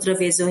vocês. E outra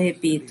vez eu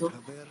repito,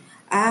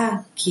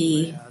 há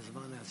que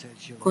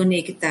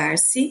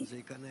conectar-se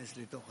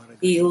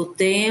e o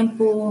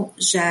tempo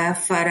já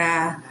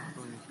fará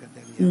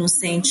no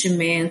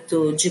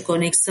sentimento de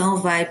conexão,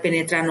 vai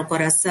penetrar no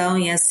coração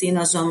e assim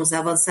nós vamos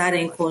avançar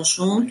em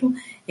conjunto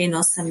em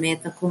nossa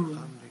meta comum.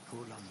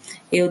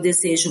 Eu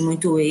desejo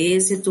muito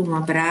êxito, um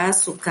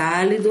abraço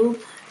cálido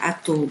a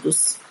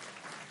todos.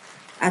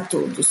 A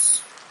todos.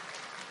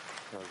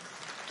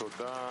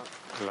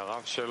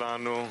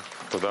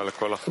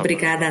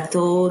 Obrigada a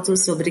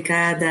todos,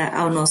 obrigada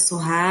ao nosso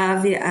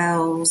Rav,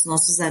 aos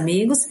nossos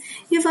amigos.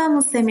 E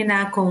vamos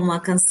terminar com uma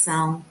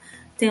canção.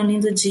 Tenha um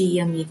lindo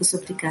dia, amigos.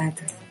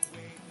 Obrigada.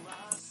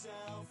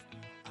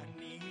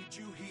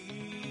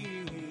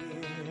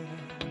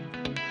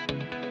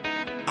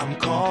 I'm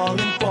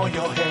calling for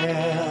your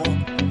help.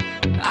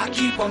 I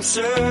keep on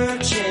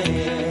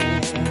searching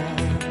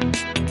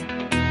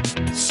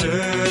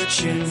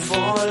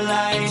for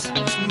light.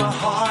 My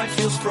heart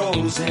feels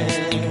frozen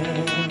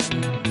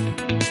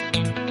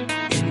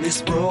in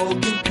this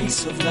broken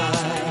piece of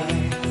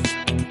life.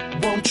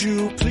 Won't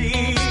you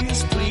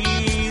please,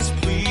 please,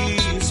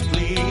 please,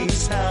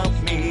 please help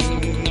me?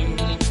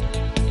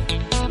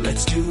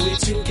 Let's do it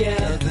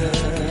together.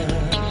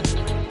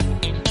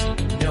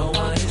 No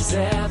one is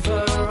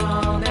ever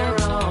on their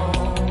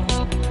own.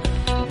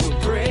 We'll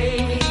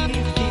break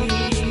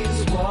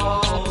these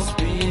walls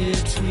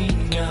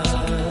between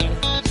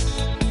us.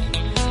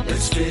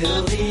 Let's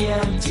fill the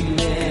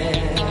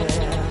emptiness,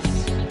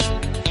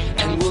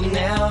 and we'll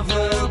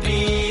never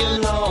be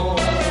alone.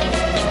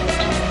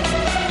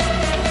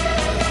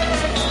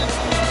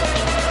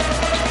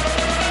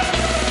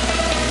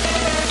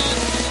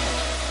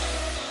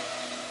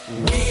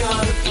 We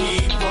are the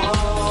people.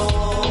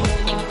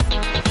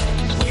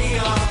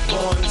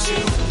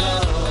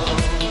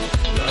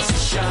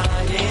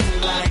 Shining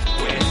light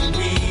when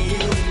we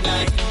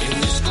unite in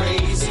this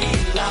crazy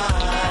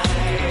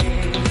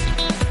life.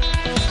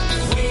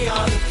 We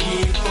are the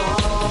people.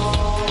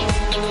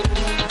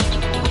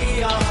 We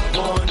are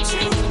born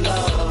to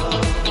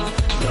love.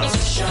 Love's a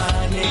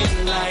shining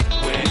light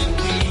when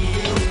we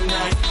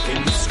unite in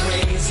this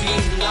crazy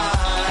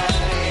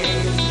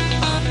life.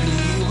 I'll be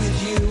with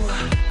you.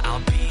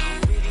 I'll be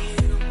with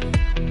you.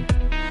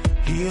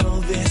 Heal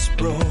this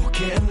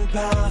broken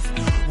path.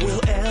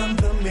 We'll end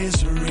the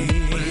misery.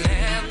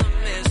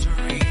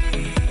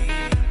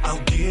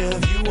 I'll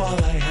give you all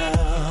I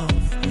have.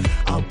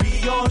 I'll be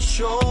your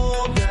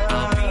shoulder.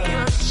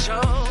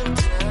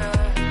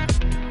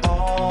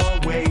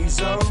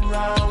 Always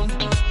around.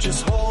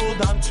 Just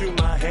hold on to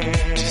my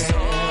hand.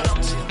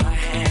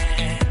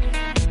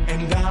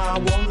 And I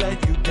won't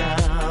let you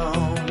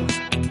down.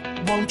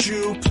 Won't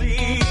you please?